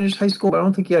finished high school, but I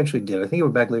don't think he actually did. I think he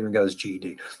went back later and got his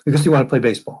GED because he wanted to play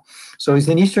baseball. So he's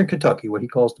in Eastern Kentucky, what he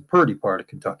calls the Purdy part of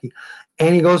Kentucky,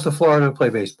 and he goes to Florida to play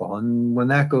baseball. And when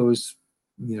that goes,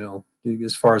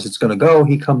 as far as it's going to go,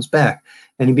 he comes back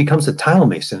and he becomes a tile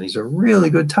mason. He's a really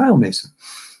good tile mason.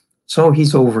 So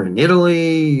he's over in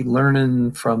Italy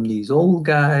learning from these old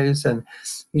guys, and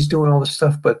he's doing all this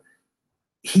stuff, but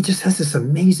he just has this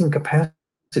amazing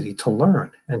capacity to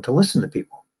learn and to listen to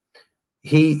people.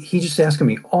 He just asking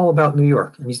me all about New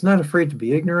York, and he's not afraid to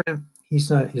be ignorant. He's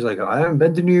like, I haven't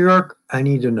been to New York. I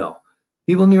need to know.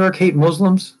 People in New York hate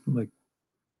Muslims. I'm like,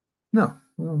 no,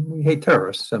 we hate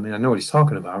terrorists. I mean, I know what he's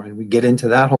talking about. And we get into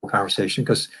that whole conversation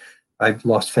because I've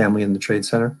lost family in the Trade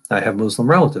Center. I have Muslim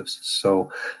relatives.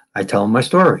 So I tell him my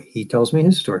story. He tells me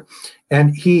his story.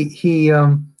 And he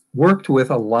worked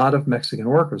with a lot of Mexican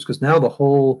workers because now the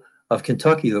whole of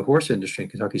Kentucky, the horse industry in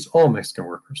Kentucky is all Mexican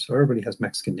workers. So everybody has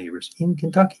Mexican neighbors in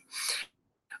Kentucky.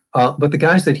 But the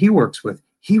guys that he works with,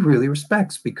 he really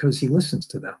respects because he listens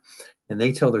to them. And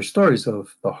they tell their stories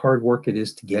of the hard work it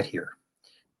is to get here.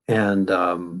 And,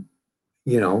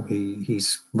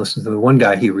 he's listened to the one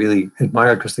guy he really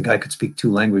admired because the guy could speak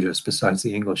 2 languages besides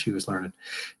the English he was learning.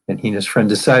 And he and his friend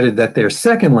decided that their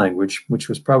second language, which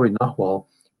was probably Nahuatl,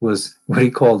 was what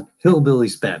he called hillbilly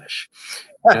Spanish.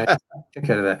 And I took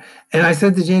out of that. And I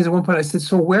said to James at one point, I said,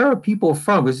 so where are people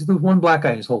from? Because there was one black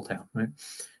guy in his whole town, right?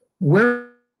 Where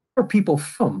are people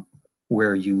from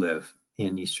where you live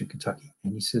in Eastern Kentucky?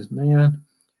 And he says, man,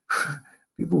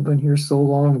 people have been here so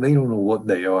long, they don't know what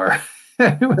they are.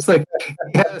 It was like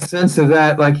he had a sense of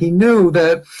that. Like he knew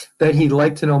that he'd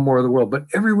like to know more of the world. But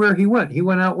everywhere he went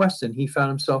out west and he found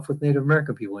himself with Native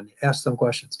American people and he asked them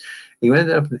questions. He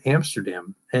ended up in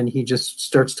Amsterdam and he just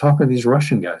starts talking to these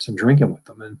Russian guys and drinking with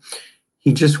them. And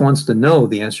he just wants to know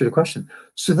the answer to the question.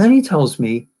 So then he tells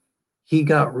me he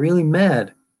got really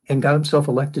mad and got himself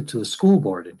elected to the school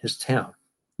board in his town.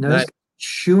 Now he's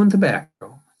chewing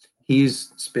tobacco.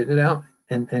 He's spitting it out.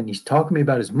 And he's talking to me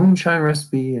about his moonshine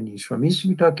recipe, and he's from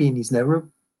Eastern Kentucky, and he's never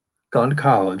gone to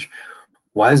college.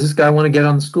 Why does this guy want to get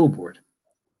on the school board?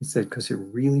 He said, because it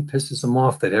really pisses him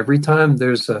off that every time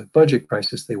there's a budget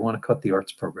crisis, they want to cut the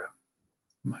arts program.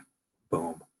 I'm like,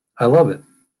 boom. I love it,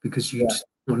 because you just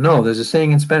don't know. There's a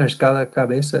saying in Spanish, cada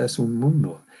cabeza es un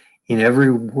mundo. In every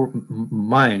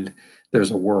mind,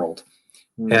 there's a world.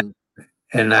 And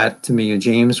that, to me,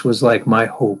 James was like my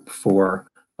hope for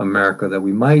America, that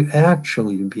we might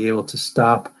actually be able to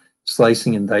stop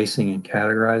slicing and dicing and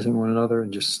categorizing one another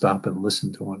and just stop and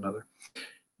listen to one another.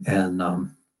 And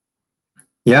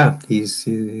he's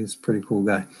a pretty cool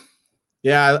guy.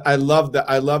 Yeah, I love that.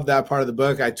 I love that part of the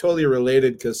book. I totally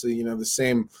related because the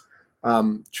same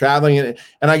traveling and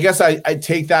I guess I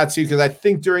take that too because I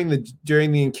think during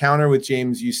the encounter with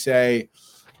James, you say,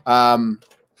 um,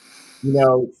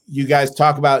 you guys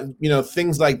talk about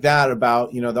things like that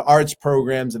about the arts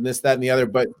programs and this, that, and the other,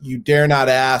 but you dare not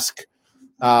ask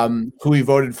who he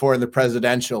voted for in the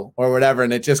presidential or whatever,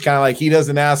 and it just kind of like he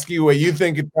doesn't ask you what you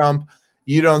think of Trump,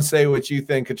 you don't say what you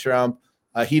think of Trump.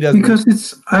 He doesn't.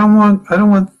 Because I don't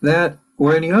want that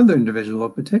or any other individual, or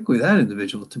particularly that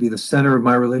individual, to be the center of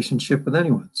my relationship with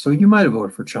anyone. So you might have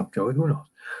voted for Trump, Joey. Who knows?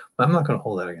 I'm not going to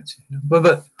hold that against you.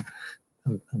 But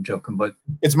I'm joking. But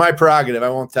It's my prerogative. I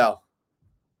won't tell.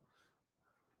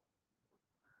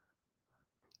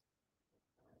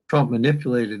 Trump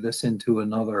manipulated this into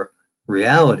another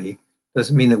reality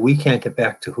doesn't mean that we can't get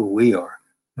back to who we are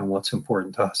and what's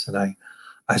important to us. And I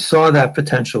saw that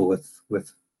potential with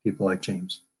people like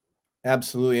James.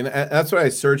 Absolutely, and that's what I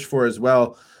search for as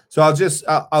well. So I'll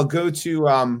go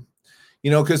to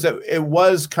because it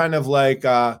was kind of like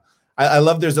I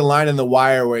love. There's a line in The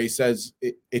Wire where he says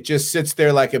it just sits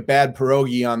there like a bad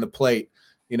pierogi on the plate,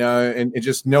 and it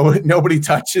just nobody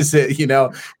touches it,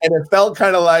 and it felt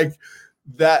kind of like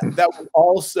that. That was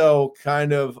also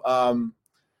kind of I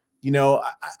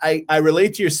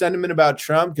relate to your sentiment about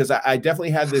Trump because I definitely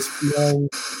had this feeling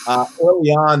early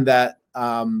on that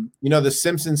the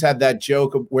Simpsons had that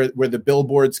joke of where the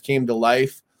billboards came to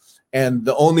life, and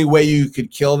the only way you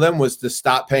could kill them was to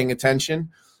stop paying attention.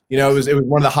 It was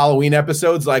one of the Halloween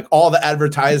episodes, like all the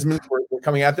advertisements were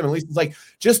coming at them. At least it's like,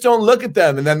 just don't look at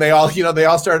them. And then they all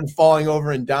started falling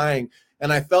over and dying.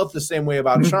 And I felt the same way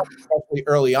about Trump, especially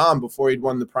early on before he'd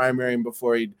won the primary and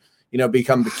before he'd,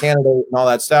 become the candidate and all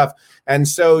that stuff. And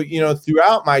so,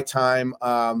 throughout my time,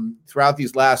 throughout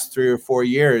these last 3 or 4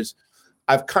 years,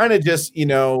 I've kind of just,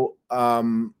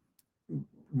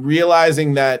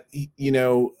 realizing that,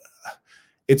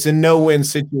 it's a no-win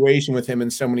situation with him in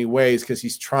so many ways because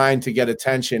he's trying to get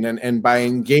attention. And by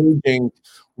engaging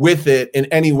with it in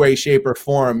any way, shape, or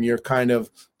form, you're kind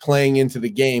of playing into the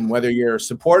game, whether you're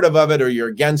supportive of it or you're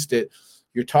against it,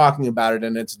 you're talking about it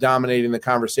and it's dominating the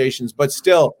conversations. But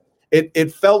still,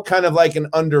 it felt kind of like an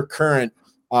undercurrent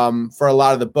for a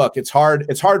lot of the book. It's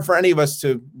hard for any of us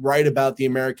to write about the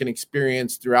American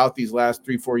experience throughout these last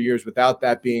 3-4 years without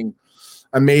that being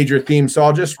a major theme. So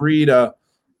I'll just read a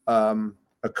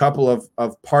couple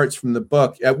of parts from the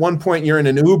book. At one point, you're in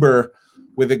an Uber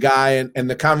with a guy, and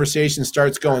the conversation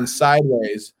starts going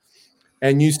sideways.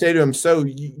 And you say to him, "So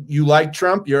you like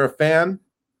Trump? You're a fan?"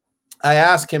 I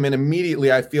ask him, and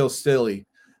immediately I feel silly.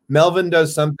 Melvin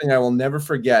does something I will never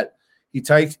forget. He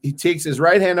takes his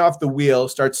right hand off the wheel,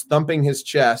 starts thumping his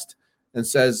chest, and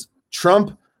says,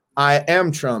 "Trump, I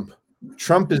am Trump.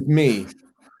 Trump is me."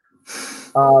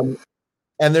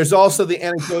 And there's also the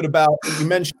anecdote about, you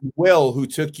mentioned Will, who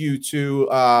took you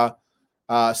to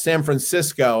San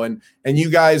Francisco, and you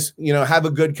guys, have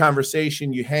a good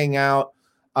conversation. You hang out,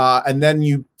 and then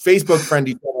you Facebook friend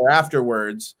each other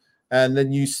afterwards. And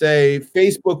then you say,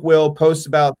 Facebook Will posts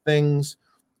about things,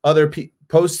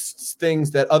 posts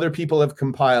things that other people have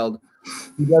compiled.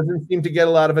 He doesn't seem to get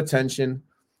a lot of attention.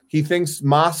 He thinks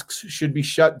mosques should be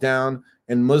shut down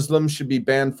and Muslims should be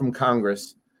banned from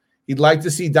Congress. He'd like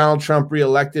to see Donald Trump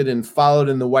reelected and followed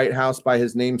in the White House by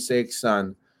his namesake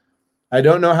son. I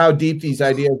don't know how deep these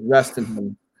ideas rest in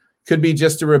him. Could be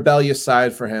just a rebellious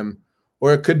side for him,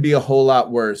 or it could be a whole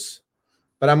lot worse.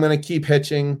 But I'm going to keep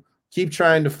hitching, keep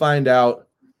trying to find out.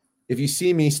 If you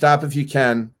see me, stop if you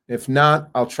can. If not,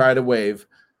 I'll try to wave.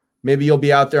 Maybe you'll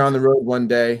be out there on the road one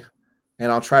day,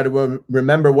 and I'll try to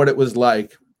remember what it was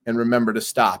like and remember to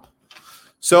stop.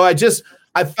 So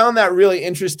I found that really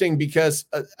interesting because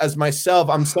as myself,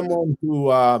 I'm someone who,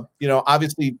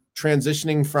 obviously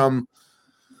transitioning from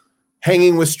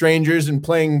hanging with strangers and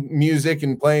playing music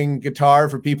and playing guitar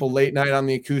for people late night on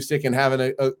the acoustic and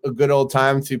having a good old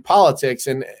time to politics.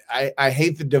 And I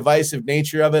hate the divisive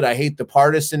nature of it. I hate the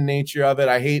partisan nature of it.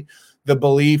 I hate the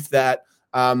belief that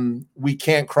we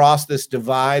can't cross this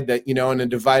divide, that, in a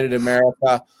divided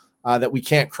America, that we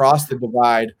can't cross the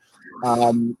divide.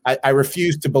 I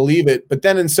refuse to believe it. But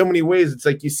then in so many ways, it's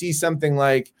like you see something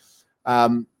like,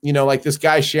 like this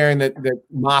guy sharing that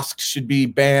mosques should be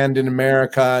banned in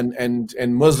America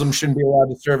and Muslims shouldn't be allowed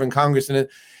to serve in Congress. And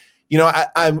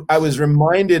I was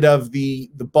reminded of the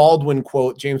Baldwin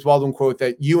quote, James Baldwin quote,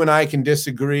 that you and I can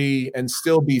disagree and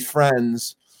still be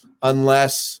friends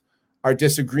unless our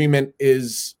disagreement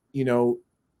is, you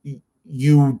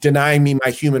deny me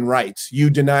my human rights. You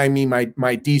deny me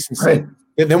my decency. Right.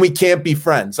 then we can't be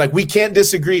friends. Like we can't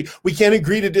disagree. We can't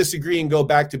agree to disagree and go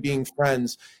back to being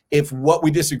friends if what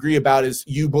we disagree about is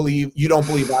you don't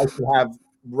believe I should have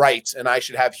rights and I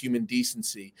should have human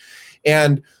decency.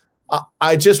 And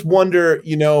I just wonder,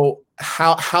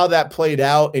 how that played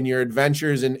out in your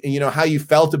adventures and how you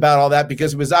felt about all that,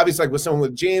 because it was obviously like with someone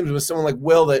with James, with someone like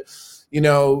Will that,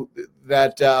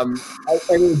 I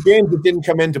mean, James didn't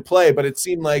come into play, but it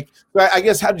seemed like, I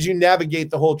guess, how did you navigate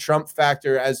the whole Trump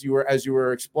factor as you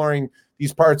were exploring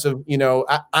these parts of,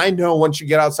 I know once you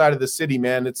get outside of the city,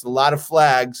 man, it's a lot of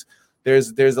flags.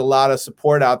 There's a lot of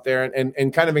support out there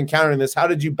and kind of encountering this. How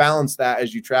did you balance that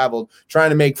as you traveled, trying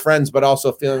to make friends, but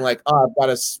also feeling like, I've got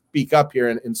to speak up here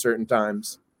in certain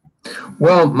times?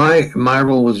 Well, my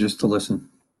role was just to listen,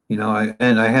 I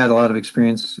had a lot of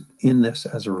experience in this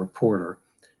as a reporter.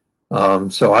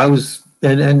 So I was,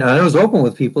 and I was open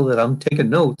with people that I'm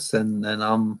taking notes and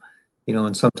I'm,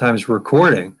 and sometimes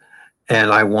recording,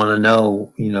 and I want to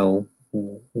know,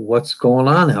 what's going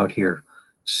on out here.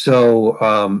 So,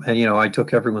 I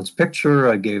took everyone's picture.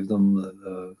 I gave them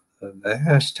the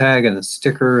hashtag and a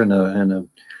sticker and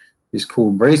these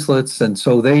cool bracelets, and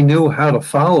so they knew how to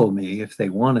follow me if they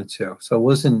wanted to. So I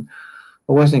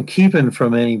wasn't keeping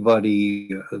from anybody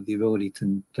the ability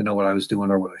to know what I was doing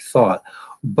or what I thought,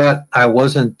 but I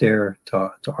wasn't there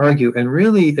to argue. And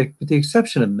really, with the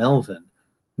exception of Melvin,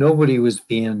 nobody was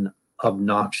being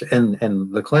obnoxious, and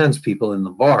the Klans people in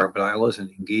the bar, but I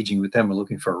wasn't engaging with them or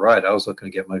looking for a ride. I was looking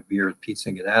to get my beer and pizza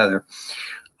and get out of there.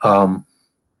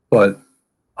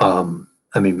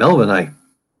 I mean, Melvin,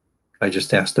 I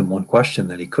just asked him one question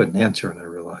that he couldn't answer, and I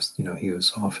realized, he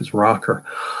was off his rocker.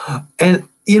 And,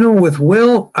 with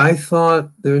Will, I thought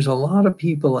there's a lot of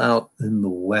people out in the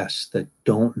West that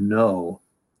don't know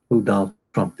who Donald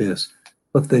Trump is,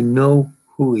 but they know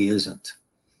who he isn't.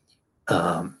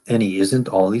 And he isn't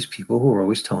all these people who are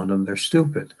always telling him they're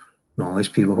stupid, and all these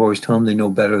people who always tell him they know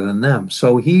better than them.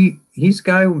 So he's a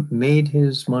guy who made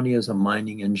his money as a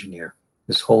mining engineer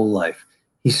his whole life.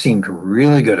 He seemed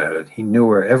really good at it. He knew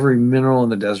where every mineral in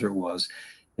the desert was,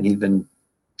 and he'd been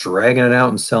dragging it out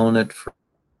and selling it for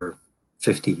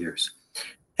 50 years.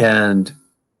 And,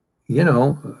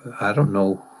 I don't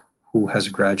know who has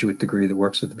a graduate degree that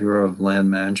works at the Bureau of Land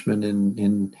Management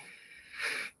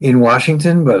in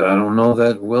Washington, but I don't know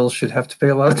that Will should have to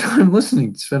spend a lot of time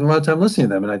listening to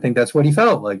them. And I think that's what he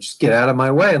felt like, just get out of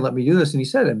my way and let me do this. And he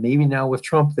said, and maybe now with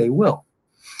Trump, they will.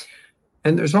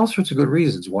 And there's all sorts of good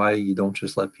reasons why you don't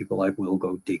just let people like Will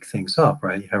go dig things up,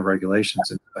 right? You have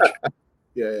regulations and such.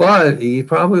 Yeah. But he's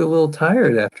probably a little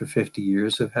tired after 50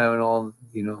 years of having all,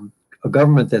 a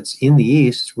government that's in the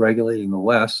East regulating the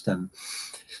West. And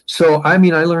so, I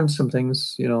mean, I learned some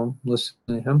things, listening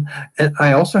to him. And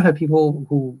I also had people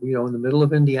who, in the middle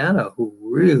of Indiana who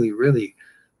really, really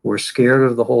were scared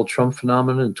of the whole Trump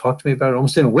phenomenon and talked to me about it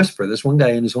almost in a whisper. This one guy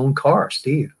in his own car,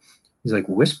 Steve, he's like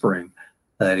whispering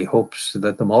that he hopes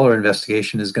that the Mueller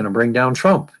investigation is going to bring down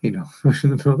Trump,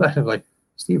 I'm like,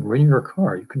 Steve, we're in your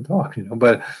car, you can talk,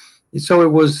 But so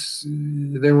it was,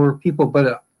 there were people,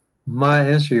 but my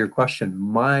answer to your question,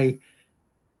 my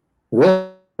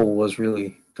role was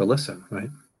really to listen, right?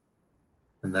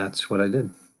 And that's what I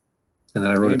did. And then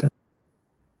I wrote it down.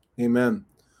 Amen.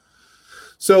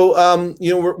 So,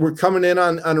 we're coming in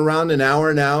on around an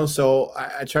hour now. So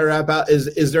I try to wrap out.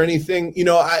 Is there anything,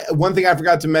 one thing I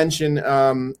forgot to mention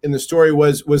in the story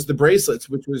was the bracelets,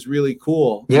 which was really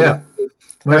cool. Yeah.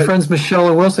 My friends Michelle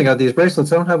and Wilson got these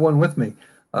bracelets. I don't have one with me.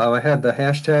 I had the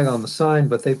hashtag on the sign,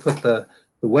 but they put the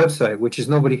website, which is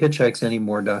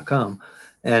nobodyhitchhikesanymore.com.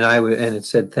 And it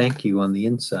said thank you on the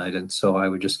inside. And so I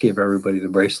would just give everybody the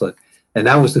bracelet. And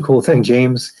that was the cool thing.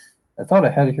 James, I thought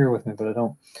I had it here with me, but I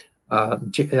don't.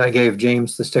 I gave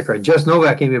James the sticker. Jess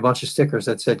Novak gave me a bunch of stickers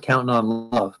that said counting on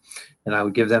love. And I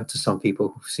would give them to some people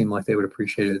who seemed like they would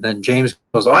appreciate it. And then James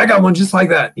goes, oh, I got one just like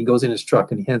that. He goes in his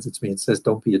truck and he hands it to me and says,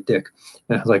 don't be a dick.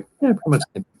 And I was like, yeah, pretty much.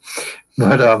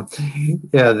 But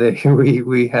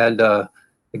we had, I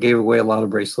gave away a lot of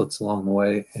bracelets along the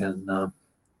way and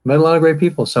met a lot of great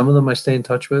people. Some of them I stay in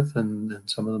touch with and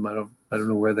some of them I don't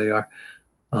know where they are.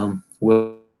 I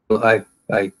was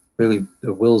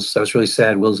really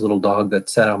sad. Will's little dog that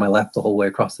sat on my lap the whole way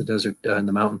across the desert in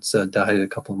the mountains died a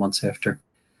couple of months after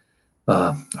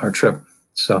our trip.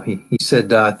 So he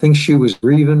said, I think she was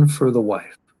grieving for the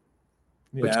wife,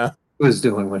 which he was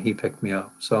doing when he picked me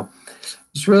up. So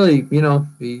it's really,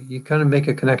 you kind of make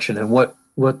a connection. And what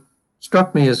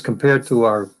struck me as compared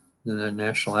to the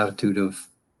national attitude of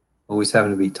always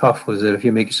having to be tough was that if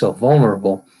you make yourself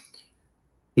vulnerable,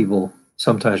 people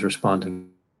sometimes respond in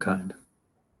kind.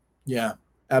 Yeah,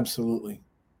 absolutely.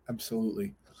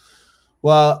 Absolutely.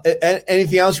 Well,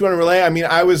 anything else you want to relay? I mean,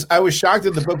 I was shocked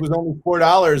that the book was only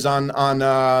 $4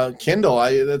 on Kindle.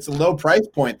 That's a low price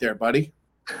point there, buddy.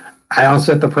 I don't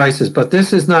set the prices, but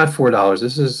this is not $4.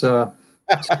 This is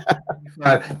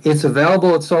it's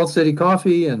available at Salt City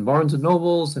Coffee and Barnes and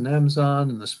Nobles and Amazon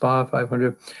and the Spa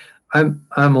 500.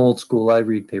 I'm old school. I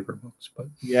read paper books, but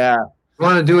yeah, if you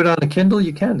want to do it on a Kindle,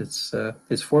 you can. It's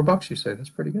 $4. You say that's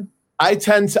pretty good. I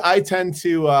tend to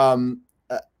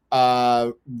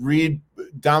read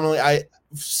dominantly.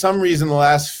 For some reason, the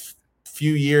last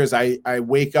few years, I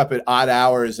wake up at odd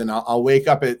hours, and I'll wake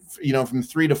up at from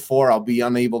 3 to 4. I'll be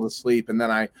unable to sleep, and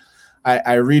then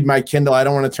I read my Kindle. I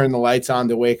don't want to turn the lights on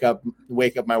to wake up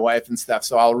my wife and stuff.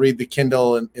 So I'll read the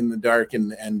Kindle in the dark,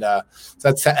 and so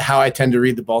that's how I tend to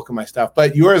read the bulk of my stuff.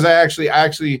 But yours, I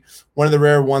actually one of the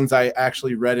rare ones I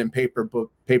actually read in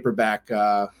paperback.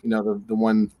 The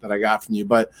one that I got from you.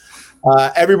 But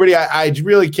everybody, I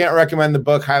really can't recommend the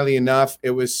book highly enough.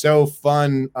 It was so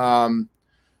fun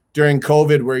during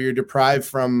COVID, where you're deprived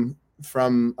from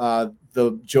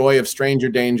the joy of stranger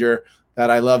danger that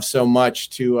I love so much,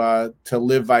 to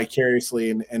live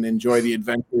vicariously and enjoy the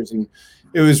adventures. And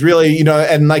it was really,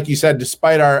 and like you said,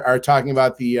 despite our talking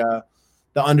about the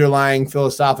underlying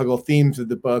philosophical themes of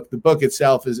the book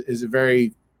itself is a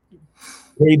very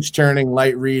page turning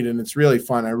light read, and it's really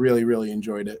fun. I really, really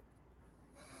enjoyed it.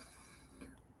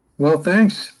 Well,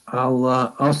 thanks.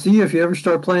 I'll see you if you ever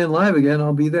start playing live again.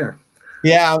 I'll be there.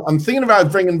 Yeah, I'm thinking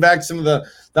about bringing back some of the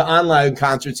online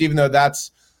concerts, even though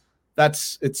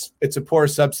it's a poor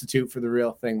substitute for the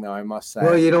real thing, though, I must say.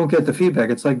 Well, you don't get the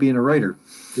feedback. It's like being a writer.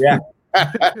 Yeah.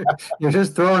 You're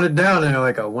just throwing it down, and you're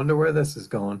like, I wonder where this is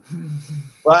going.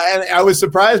 Well, and I was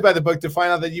surprised by the book to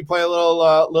find out that you play a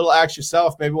little act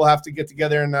yourself. Maybe we'll have to get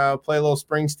together and play a little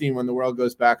Springsteen when the world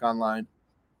goes back online.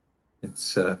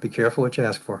 It's be careful what you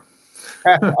ask for.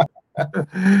 Good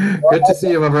to see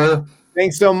you, my brother.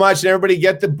 Thanks so much. And everybody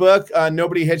get the book.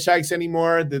 Nobody Hitchhikes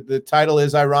Anymore. The title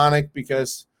is ironic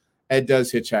because Ed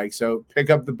does hitchhike. So pick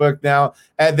up the book now.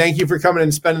 Ed, thank you for coming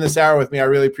and spending this hour with me. I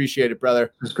really appreciate it, brother.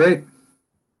 It was great.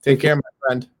 Take care, my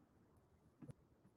friend.